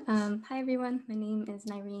again, hi everyone, my name is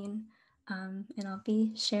Nyrene, and I'll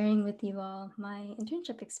be sharing with you all my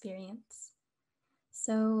internship experience.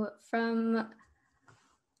 So from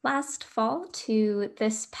last fall to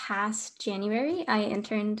this past January, I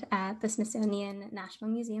interned at the Smithsonian National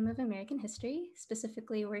Museum of American History,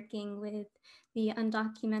 specifically working with the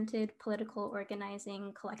Undocumented Political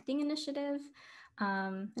Organizing Collecting Initiative.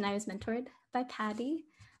 And I was mentored by Patty,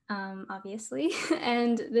 obviously.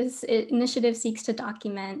 And this initiative seeks to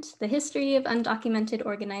document the history of undocumented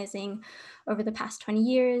organizing over the past 20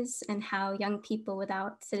 years and how young people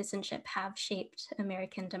without citizenship have shaped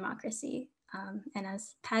American democracy. And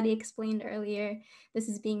as Patty explained earlier, this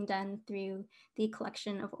is being done through the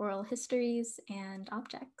collection of oral histories and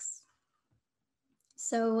objects.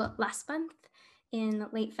 So last month, in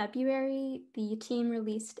late February, the team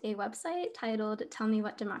released a website titled Tell Me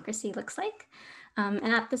What Democracy Looks Like.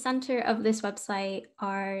 And at the center of this website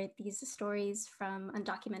are these stories from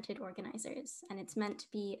undocumented organizers. And it's meant to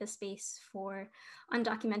be a space for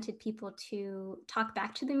undocumented people to talk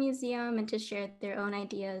back to the museum and to share their own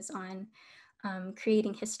ideas on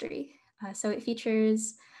creating history. So it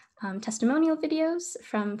features testimonial videos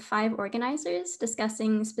from 5 organizers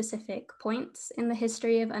discussing specific points in the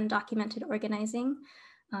history of undocumented organizing.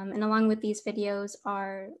 And along with these videos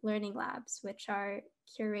are learning labs, which are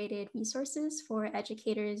curated resources for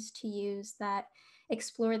educators to use that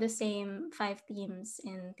explore the same 5 themes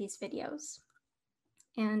in these videos.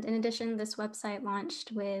 And in addition, this website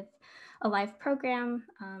launched with a live program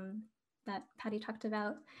that Patty talked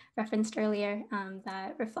about, referenced earlier,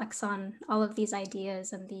 that reflects on all of these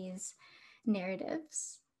ideas and these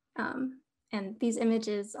narratives. And these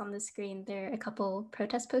images on the screen, they're a couple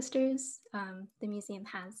protest posters the museum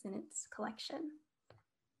has in its collection.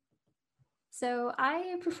 So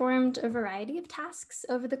I performed a variety of tasks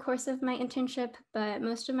over the course of my internship, but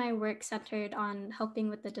most of my work centered on helping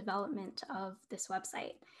with the development of this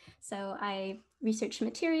website. So I researched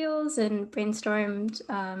materials and brainstormed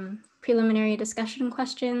preliminary discussion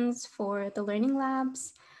questions for the learning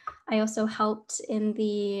labs. I also helped in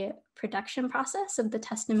the production process of the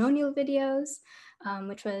testimonial videos,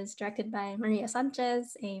 which was directed by Maria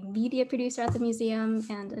Sanchez, a media producer at the museum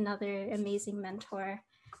and another amazing mentor.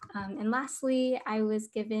 And lastly, I was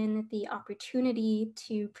given the opportunity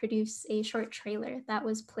to produce a short trailer that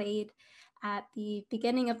was played at the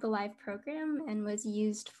beginning of the live program and was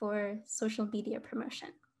used for social media promotion.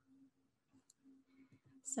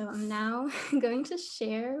 So I'm now going to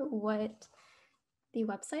share what the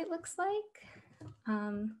website looks like.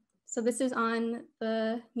 So this is on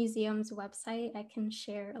the museum's website. I can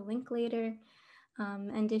share a link later.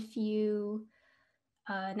 And if you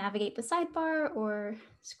navigate the sidebar or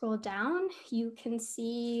scroll down, you can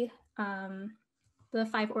see the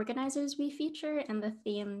 5 organizers we feature and the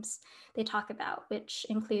themes they talk about, which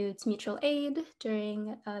includes mutual aid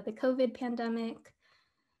during the COVID pandemic,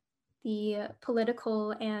 the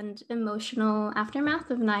political and emotional aftermath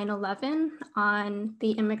of 9/11 on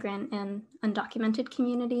the immigrant and undocumented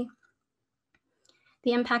community,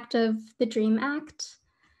 the impact of the DREAM Act,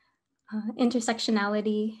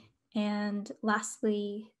 intersectionality, and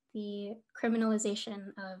lastly, the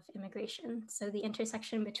criminalization of immigration. So the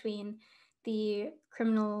intersection between the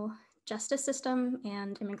criminal justice system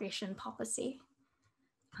and immigration policy.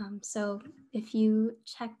 So if you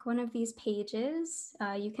check one of these pages,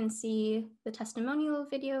 you can see the testimonial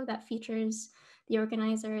video that features the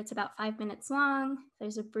organizer. It's about 5 minutes long.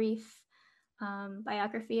 There's a brief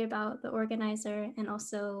biography about the organizer and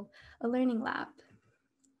also a learning lab.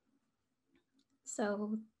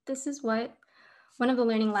 So this is what one of the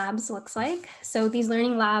learning labs looks like. So these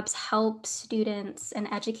learning labs help students and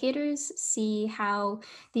educators see how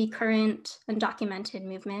the current undocumented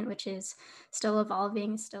movement, which is still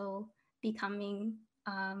evolving, still becoming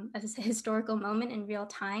a historical moment in real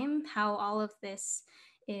time, how all of this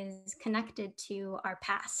is connected to our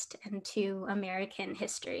past and to American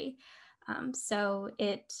history. So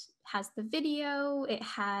it has the video, it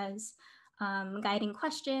has guiding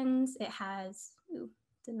questions, it has, ooh,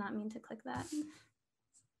 did not mean to click that.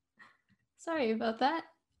 Sorry about that.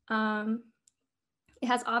 It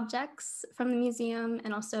has objects from the museum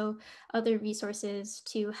and also other resources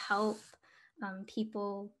to help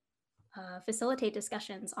people facilitate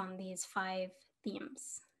discussions on these 5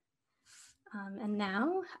 themes. And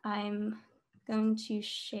now I'm going to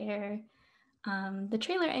share the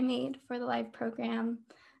trailer I made for the live program.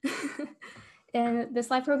 And this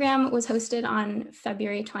live program was hosted on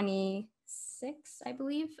February 26th, I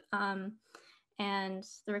believe. And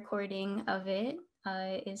the recording of it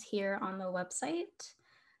is here on the website.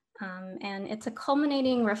 And it's a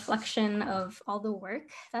culminating reflection of all the work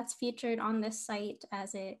that's featured on this site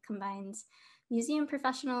as it combines museum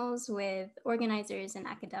professionals with organizers and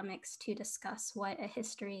academics to discuss what a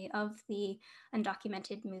history of the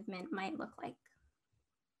undocumented movement might look like.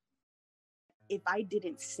 If I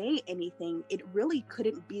didn't say anything, it really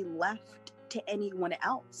couldn't be left to anyone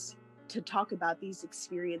else to talk about these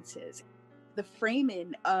experiences. The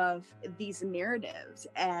framing of these narratives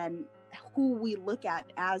and who we look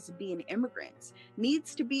at as being immigrants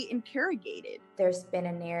needs to be interrogated. There's been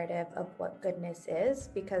a narrative of what goodness is,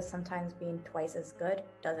 because sometimes being twice as good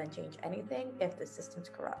doesn't change anything if the system's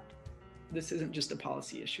corrupt. This isn't just a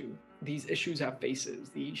policy issue. These issues have faces.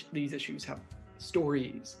 These issues have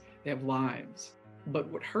stories. They have lives. But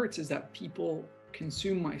what hurts is that people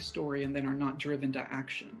consume my story and then are not driven to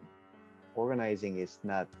action. Organizing is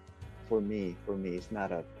not, for me, it's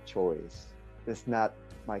not a choice. It's not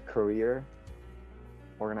my career.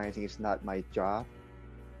 Organizing is not my job.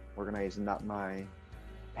 Organizing is not my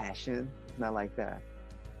passion. It's not like that.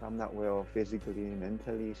 I'm not well physically,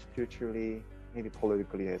 mentally, spiritually, maybe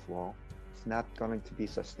politically as well. It's not going to be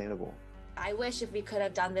sustainable. I wish if we could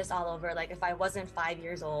have done this all over, like if I wasn't 5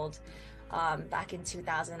 years old back in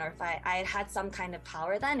 2000, or if I had some kind of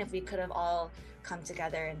power then, if we could have all come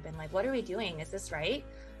together and been like, what are we doing? Is this right?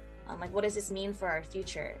 Like, what does this mean for our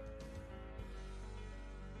future?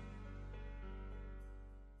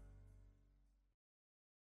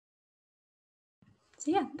 So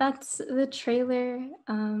yeah, that's the trailer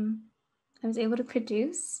I was able to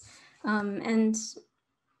produce. And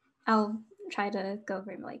I'll try to go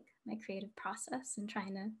over like my creative process and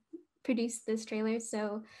trying to produce this trailer.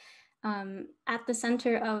 So at the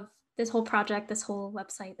center of this whole project, this whole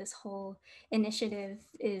website, this whole initiative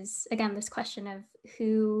is, again, this question of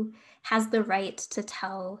who has the right to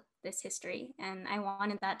tell this history. And I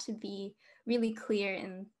wanted that to be really clear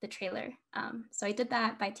in the trailer. So I did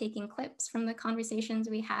that by taking clips from the conversations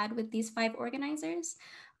we had with these 5 organizers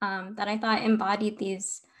that I thought embodied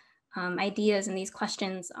these ideas and these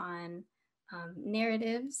questions on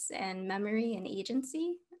narratives and memory and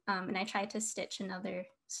agency. And I tried to stitch another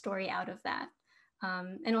story out of that.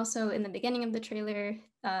 And also in the beginning of the trailer,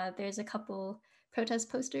 there's a couple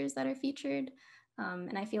protest posters that are featured.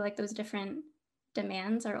 And I feel like those different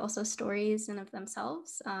demands are also stories in of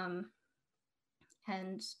themselves,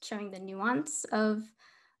 and showing the nuance of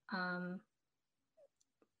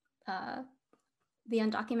the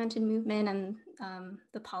undocumented movement and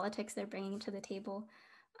the politics they're bringing to the table.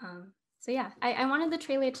 So yeah, I wanted the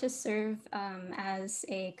trailer to serve as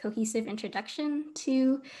a cohesive introduction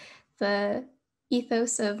to the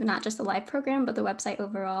ethos of not just the live program, but the website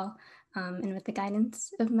overall. And with the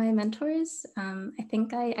guidance of my mentors, I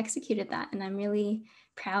think I executed that, and I'm really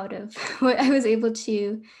proud of what I was able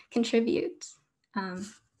to contribute.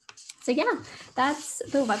 So yeah, that's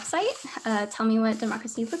the website. Tell me what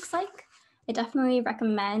democracy looks like. I definitely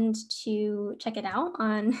recommend to check it out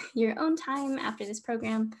on your own time after this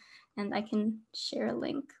program, and I can share a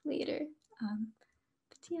link later.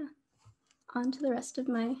 But yeah, on to the rest of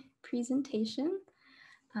my presentation.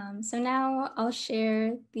 So now I'll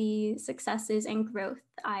share the successes and growth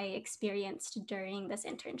I experienced during this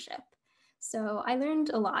internship. So I learned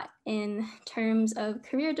a lot in terms of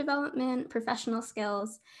career development, professional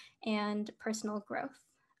skills, and personal growth.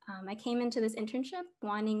 I came into this internship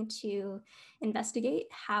wanting to investigate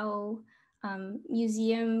how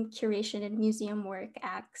museum curation and museum work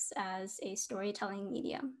acts as a storytelling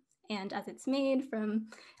medium. And as it's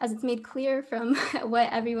made clear from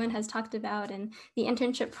what everyone has talked about and the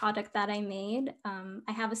internship product that I made,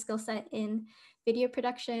 I have a skill set in video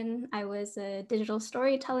production. I was a digital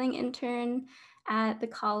storytelling intern at the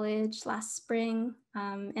college last spring,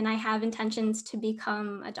 and I have intentions to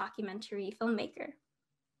become a documentary filmmaker,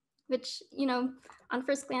 which, you know, on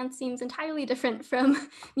first glance seems entirely different from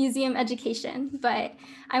museum education, but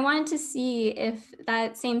I wanted to see if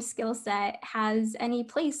that same skill set has any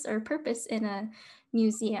place or purpose in a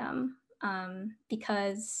museum,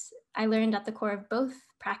 because I learned at the core of both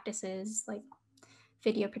practices, like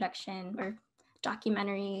video production or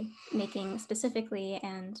documentary making specifically,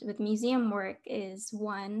 and with museum work, is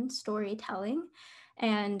 1, storytelling,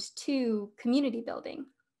 and 2, community building.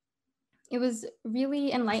 It was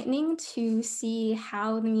really enlightening to see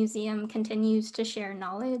how the museum continues to share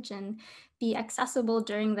knowledge and be accessible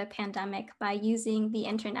during the pandemic by using the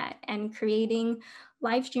internet and creating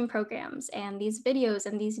live stream programs and these videos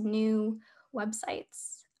and these new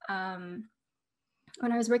websites.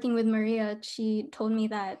 When I was working with Maria, she told me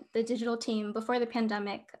that the digital team before the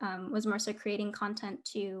pandemic was more so creating content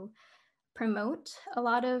to promote a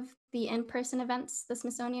lot of the in-person events the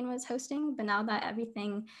Smithsonian was hosting, but now that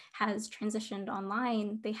everything has transitioned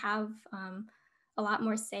online, they have a lot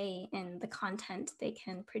more say in the content they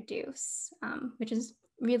can produce, which is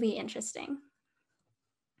really interesting.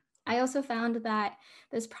 I also found that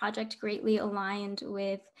this project greatly aligned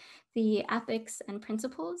with the ethics and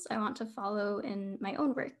principles I want to follow in my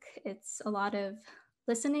own work. It's a lot of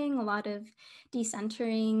listening, a lot of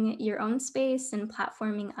decentering your own space and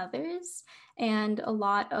platforming others, and a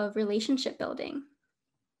lot of relationship building.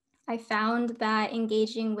 I found that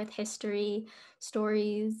engaging with history,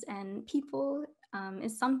 stories, and people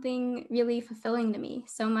is something really fulfilling to me,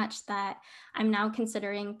 so much that I'm now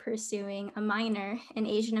considering pursuing a minor in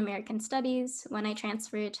Asian American Studies when I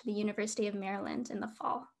transfer to the University of Maryland in the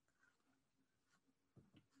fall.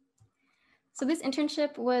 So this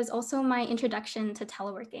internship was also my introduction to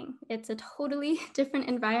teleworking. It's a totally different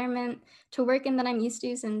environment to work in than I'm used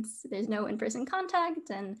to, since there's no in-person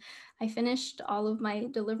contact, and I finished all of my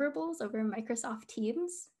deliverables over Microsoft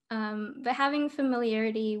Teams. But having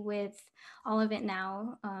familiarity with all of it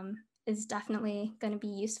now is definitely going to be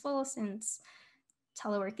useful, since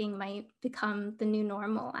teleworking might become the new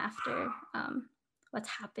normal after what's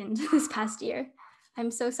happened this past year.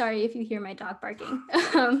 I'm so sorry if you hear my dog barking.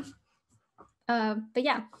 But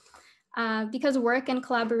yeah, because work and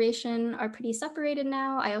collaboration are pretty separated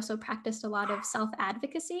now, I also practiced a lot of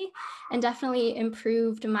self-advocacy and definitely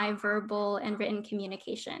improved my verbal and written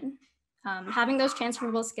communication. Having those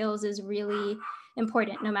transferable skills is really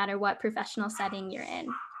important no matter what professional setting you're in.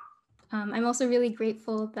 I'm also really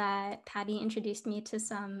grateful that Patty introduced me to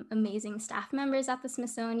some amazing staff members at the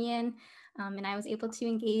Smithsonian. and I was able to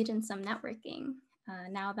engage in some networking.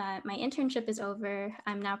 Now that my internship is over,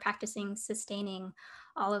 I'm now practicing sustaining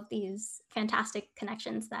all of these fantastic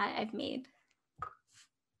connections that I've made.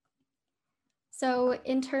 So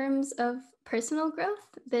in terms of personal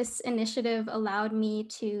growth, this initiative allowed me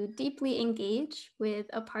to deeply engage with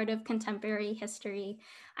a part of contemporary history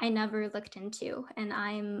I never looked into, and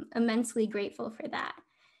I'm immensely grateful for that.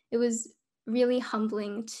 It was really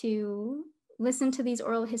humbling to listen to these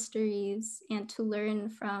oral histories and to learn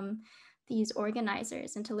from these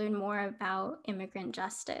organizers and to learn more about immigrant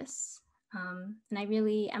justice. And I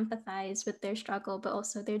really empathize with their struggle, but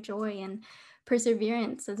also their joy and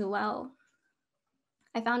perseverance as well.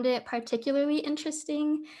 I found it particularly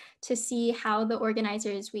interesting to see how the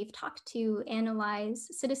organizers we've talked to analyze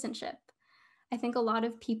citizenship. I think a lot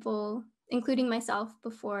of people, including myself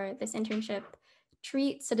before this internship,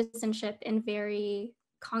 treat citizenship in very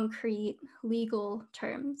concrete legal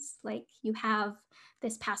terms, like you have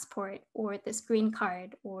this passport or this green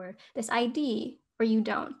card or this ID, or you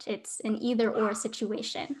don't. It's an either or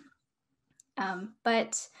situation.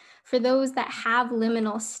 But for those that have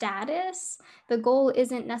liminal status, the goal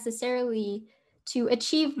isn't necessarily to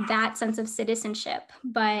achieve that sense of citizenship,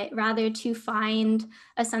 but rather to find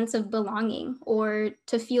a sense of belonging or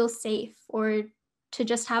to feel safe or to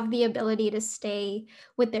just have the ability to stay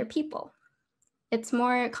with their people. It's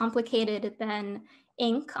more complicated than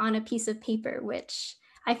ink on a piece of paper, which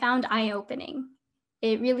I found eye-opening.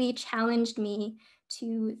 It really challenged me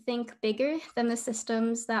to think bigger than the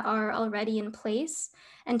systems that are already in place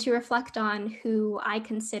and to reflect on who I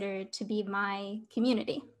consider to be my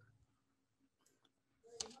community.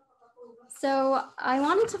 So I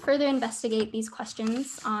wanted to further investigate these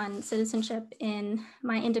questions on citizenship in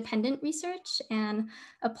my independent research and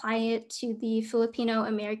apply it to the Filipino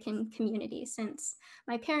American community, since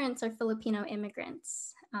my parents are Filipino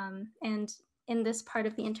immigrants. And in this part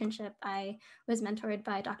of the internship, I was mentored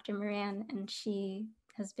by Dr. Moran, and she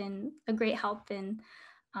has been a great help in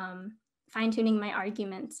fine-tuning my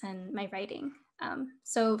arguments and my writing.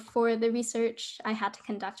 So for the research I had to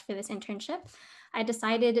conduct for this internship, I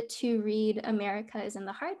decided to read America is in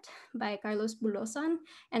the Heart by Carlos Bulosan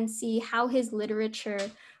and see how his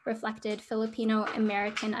literature reflected Filipino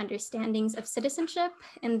American understandings of citizenship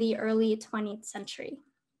in the early 20th century.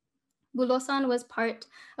 Bulosan was part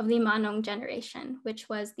of the Manong generation, which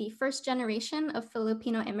was the first generation of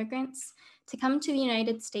Filipino immigrants to come to the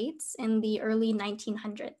United States in the early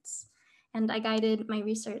 1900s. And I guided my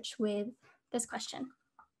research with this question.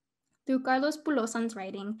 Through Carlos Bulosan's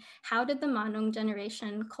writing, how did the Manong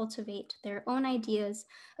generation cultivate their own ideas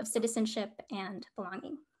of citizenship and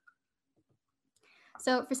belonging?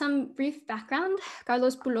 So for some brief background,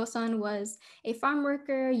 Carlos Bulosan was a farm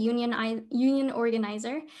worker, union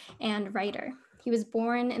organizer, and writer. He was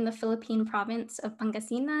born in the Philippine province of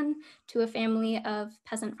Pangasinan to a family of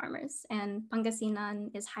peasant farmers, and Pangasinan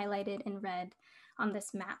is highlighted in red on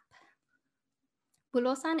this map.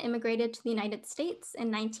 Bulosan immigrated to the United States in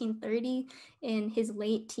 1930 in his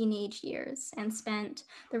late teenage years and spent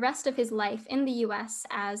the rest of his life in the US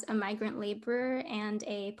as a migrant laborer and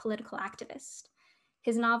a political activist.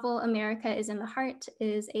 His novel, America is in the Heart,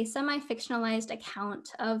 is a semi-fictionalized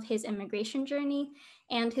account of his immigration journey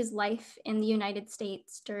and his life in the United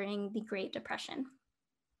States during the Great Depression.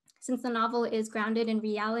 Since the novel is grounded in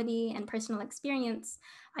reality and personal experience,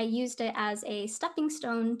 I used it as a stepping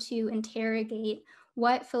stone to interrogate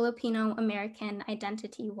what Filipino American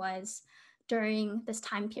identity was during this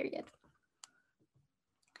time period.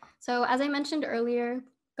 So as I mentioned earlier,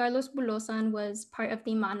 Carlos Bulosan was part of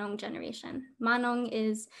the Manong generation. Manong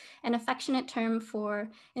is an affectionate term for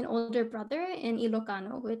an older brother in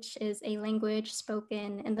Ilocano, which is a language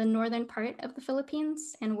spoken in the northern part of the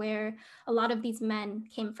Philippines and where a lot of these men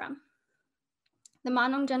came from. The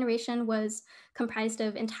Manong generation was comprised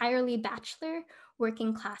of entirely bachelor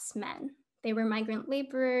working class men. They were migrant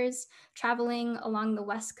laborers traveling along the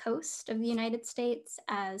west coast of the United States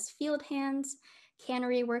as field hands,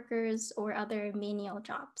 cannery workers, or other menial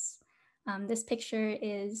jobs. This picture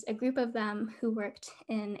is a group of them who worked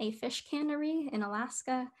in a fish cannery in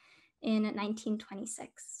Alaska in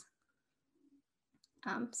 1926.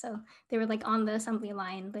 So they were like on the assembly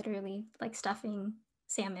line, literally like stuffing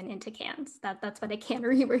salmon into cans. That's what a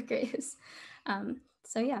cannery worker is.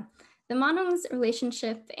 So yeah, the Manong's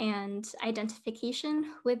relationship and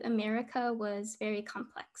identification with America was very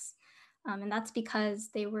complex. And that's because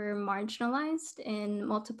they were marginalized in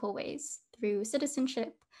multiple ways through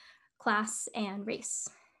citizenship, class, and race.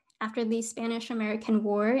 After the Spanish-American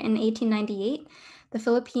War in 1898, the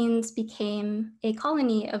Philippines became a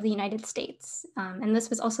colony of the United States. And this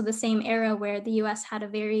was also the same era where the US had a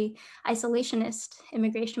very isolationist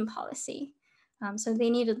immigration policy. So they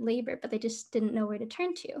needed labor, but they just didn't know where to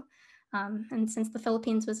turn to. And since the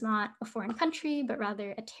Philippines was not a foreign country, but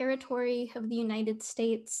rather a territory of the United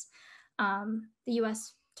States, the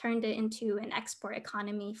US turned it into an export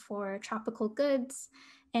economy for tropical goods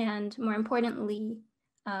and, more importantly,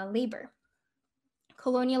 labor.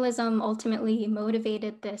 Colonialism ultimately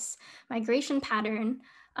motivated this migration pattern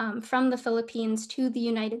from the Philippines to the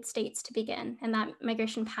United States to begin. And that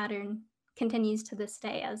migration pattern continues to this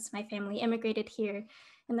day as my family immigrated here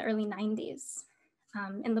in the early 90s.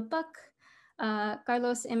 In the book,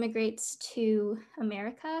 Carlos immigrates to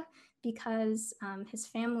America because his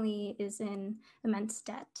family is in immense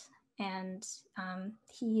debt. And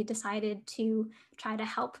he decided to try to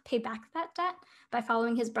help pay back that debt by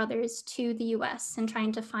following his brothers to the US and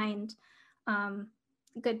trying to find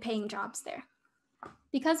good paying jobs there.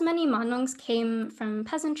 Because many Manongs came from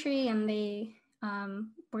peasantry and they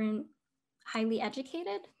weren't highly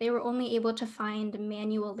educated, they were only able to find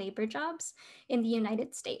manual labor jobs in the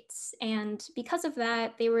United States. And because of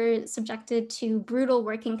that, they were subjected to brutal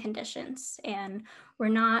working conditions and were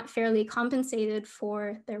not fairly compensated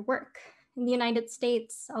for their work. In the United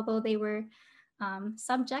States, although they were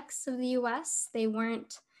subjects of the US, they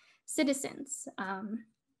weren't citizens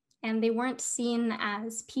and they weren't seen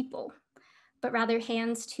as people, but rather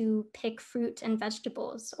hands to pick fruit and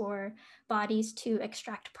vegetables or bodies to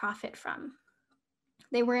extract profit from.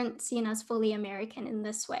 They weren't seen as fully American in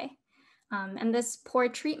this way. And this poor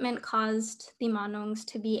treatment caused the Manongs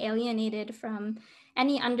to be alienated from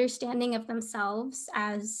any understanding of themselves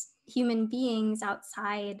as human beings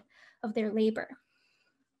outside of their labor.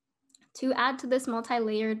 To add to this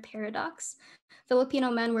multi-layered paradox,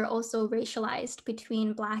 Filipino men were also racialized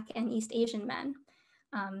between Black and East Asian men.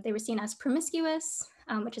 They were seen as promiscuous,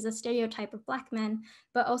 which is a stereotype of Black men,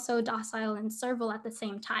 but also docile and servile at the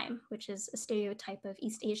same time, which is a stereotype of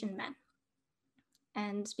East Asian men.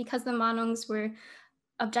 And because the Manongs were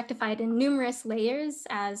objectified in numerous layers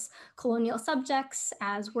as colonial subjects,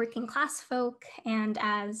 as working class folk, and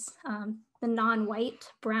as the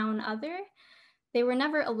non-white brown other, they were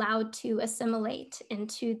never allowed to assimilate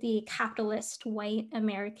into the capitalist white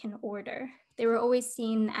American order. They were always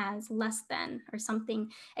seen as less than or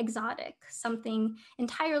something exotic, something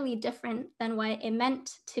entirely different than what it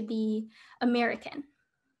meant to be American.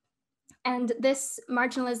 And this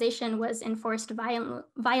marginalization was enforced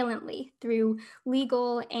violently through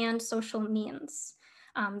legal and social means,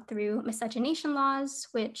 through miscegenation laws,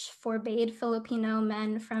 which forbade Filipino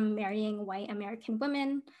men from marrying white American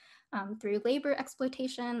women, through labor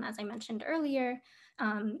exploitation, as I mentioned earlier,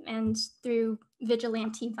 and through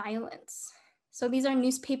vigilante violence. So these are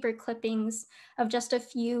newspaper clippings of just a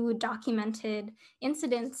few documented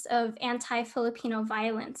incidents of anti-Filipino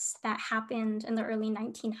violence that happened in the early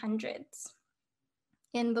 1900s.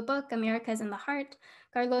 In the book, America is in the Heart,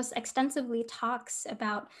 Carlos extensively talks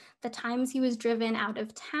about the times he was driven out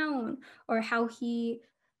of town or how he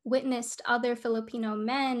witnessed other Filipino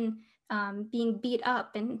men being beat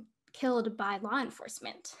up and killed by law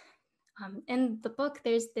enforcement. In the book,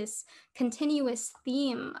 there's this continuous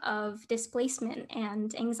theme of displacement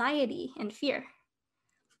and anxiety and fear.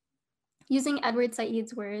 Using Edward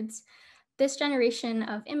Said's words, this generation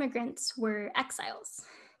of immigrants were exiles.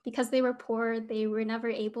 Because they were poor, they were never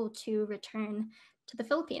able to return to the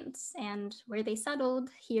Philippines. And where they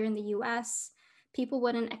settled here in the US, people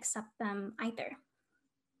wouldn't accept them either.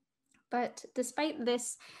 But despite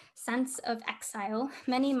this sense of exile,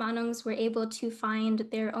 many Manongs were able to find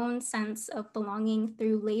their own sense of belonging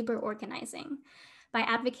through labor organizing. By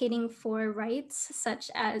advocating for rights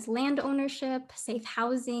such as land ownership, safe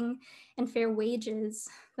housing, and fair wages,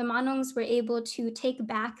 the Manongs were able to take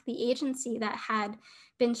back the agency that had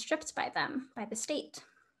been stripped by them, by the state.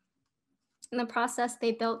 In the process,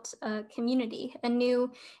 they built a community, a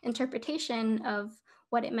new interpretation of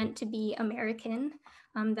what it meant to be American,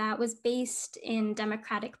 that was based in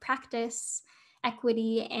democratic practice,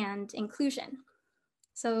 equity, and inclusion.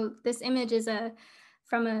 So this image is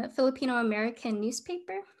from a Filipino-American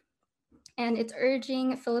newspaper, and it's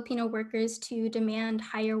urging Filipino workers to demand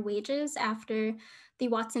higher wages after the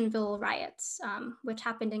Watsonville riots, which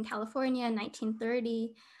happened in California in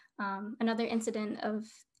 1930, another incident of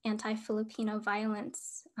anti-Filipino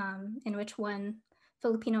violence in which one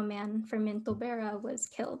Filipino man from Tobera was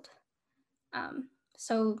killed.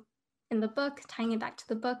 So in the book, tying it back to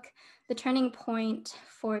the book, the turning point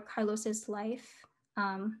for Carlos's life,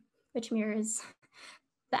 which mirrors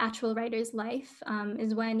the actual writer's life,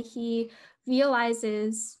 is when he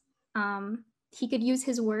realizes he could use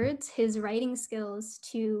his words, his writing skills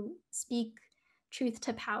to speak truth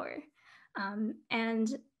to power.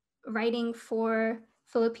 And writing for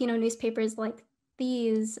Filipino newspapers like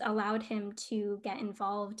these allowed him to get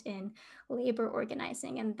involved in labor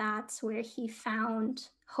organizing. And that's where he found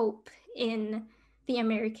hope in the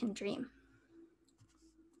American dream.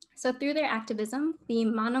 So through their activism, the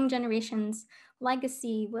Manong generation's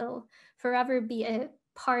legacy will forever be a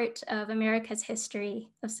part of America's history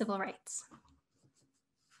of civil rights.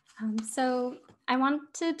 So I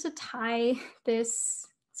wanted to tie this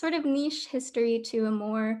sort of niche history to a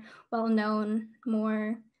more well-known,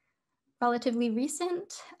 more relatively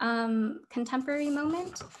recent contemporary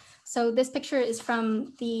moment. So this picture is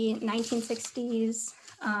from the 1960s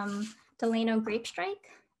Delano grape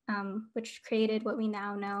strike, which created what we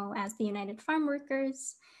now know as the United Farm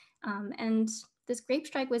Workers. And this grape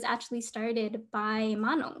strike was actually started by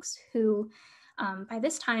Manongs, who by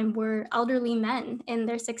this time were elderly men in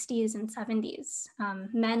their 60s and 70s.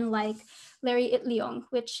 Men like Larry Itliong,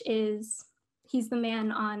 he's the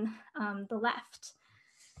man on the left.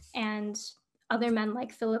 And other men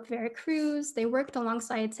like Philip Vera Cruz, they worked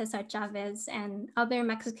alongside Cesar Chavez and other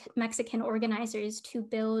Mexican organizers to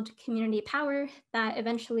build community power that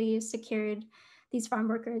eventually secured these farm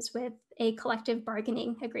workers with a collective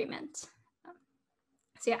bargaining agreement.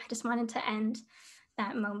 So yeah, I just wanted to end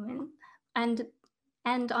that moment and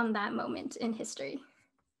end on that moment in history.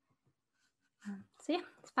 So yeah,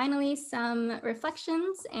 finally, some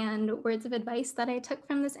reflections and words of advice that I took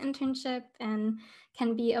from this internship and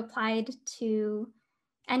can be applied to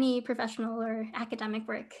any professional or academic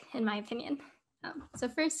work, in my opinion. So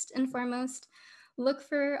first and foremost, look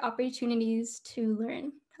for opportunities to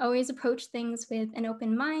learn. Always approach things with an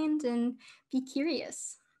open mind and be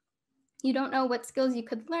curious. You don't know what skills you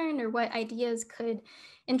could learn or what ideas could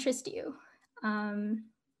interest you.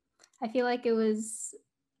 I feel like it was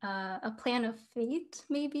a plan of fate,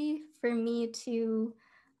 maybe, for me to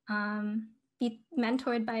be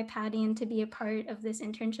mentored by Patty and to be a part of this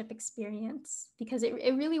internship experience, because it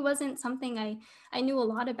really wasn't something I knew a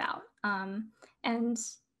lot about. And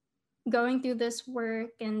going through this work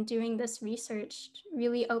and doing this research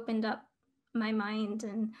really opened up my mind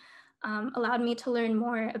and allowed me to learn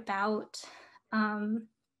more about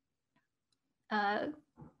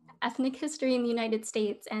ethnic history in the United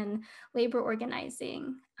States and labor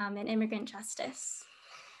organizing and immigrant justice.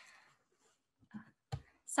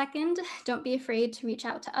 Second, don't be afraid to reach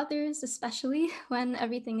out to others, especially when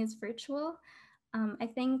everything is virtual. I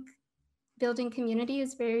think building community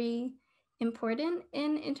is very important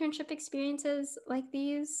in internship experiences like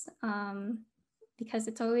these, because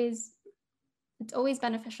it's always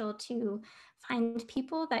beneficial to find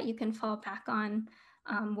people that you can fall back on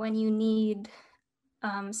when you need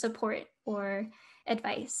support or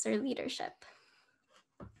advice or leadership.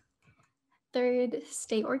 Third,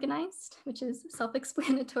 stay organized, which is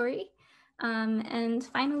self-explanatory. And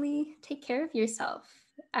finally, take care of yourself.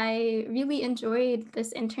 I really enjoyed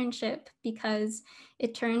this internship because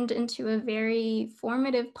it turned into a very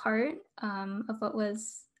formative part of what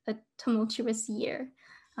was a tumultuous year.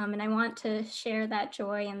 And I want to share that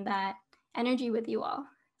joy and that energy with you all,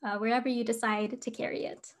 wherever you decide to carry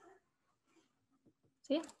it.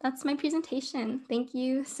 So yeah, that's my presentation. Thank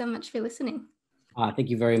you so much for listening. Thank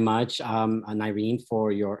you very much, Nyrene,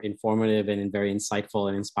 for your informative and very insightful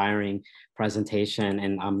and inspiring presentation.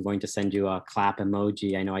 And I'm going to send you a clap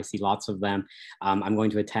emoji. I know I see lots of them. I'm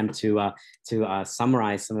going to attempt to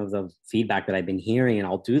summarize some of the feedback that I've been hearing, and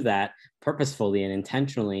I'll do that purposefully and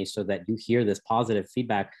intentionally so that you hear this positive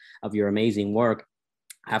feedback of your amazing work.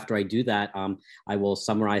 After I do that, I will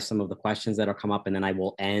summarize some of the questions that are come up, and then I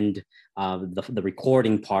will end the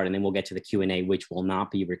recording part, and then we'll get to the Q&A, which will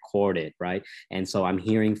not be recorded, right? And so I'm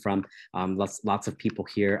hearing from lots of people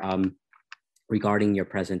here regarding your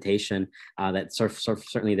presentation that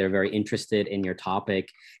certainly they're very interested in your topic,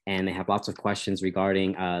 and they have lots of questions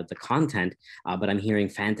regarding the content, but I'm hearing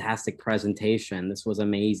fantastic presentation. This was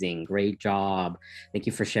amazing, great job. Thank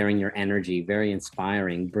you for sharing your energy, very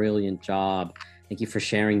inspiring, brilliant job. Thank you for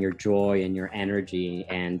sharing your joy and your energy.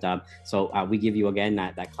 And so we give you again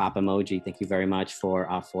that clap emoji. Thank you very much for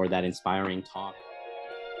that inspiring talk.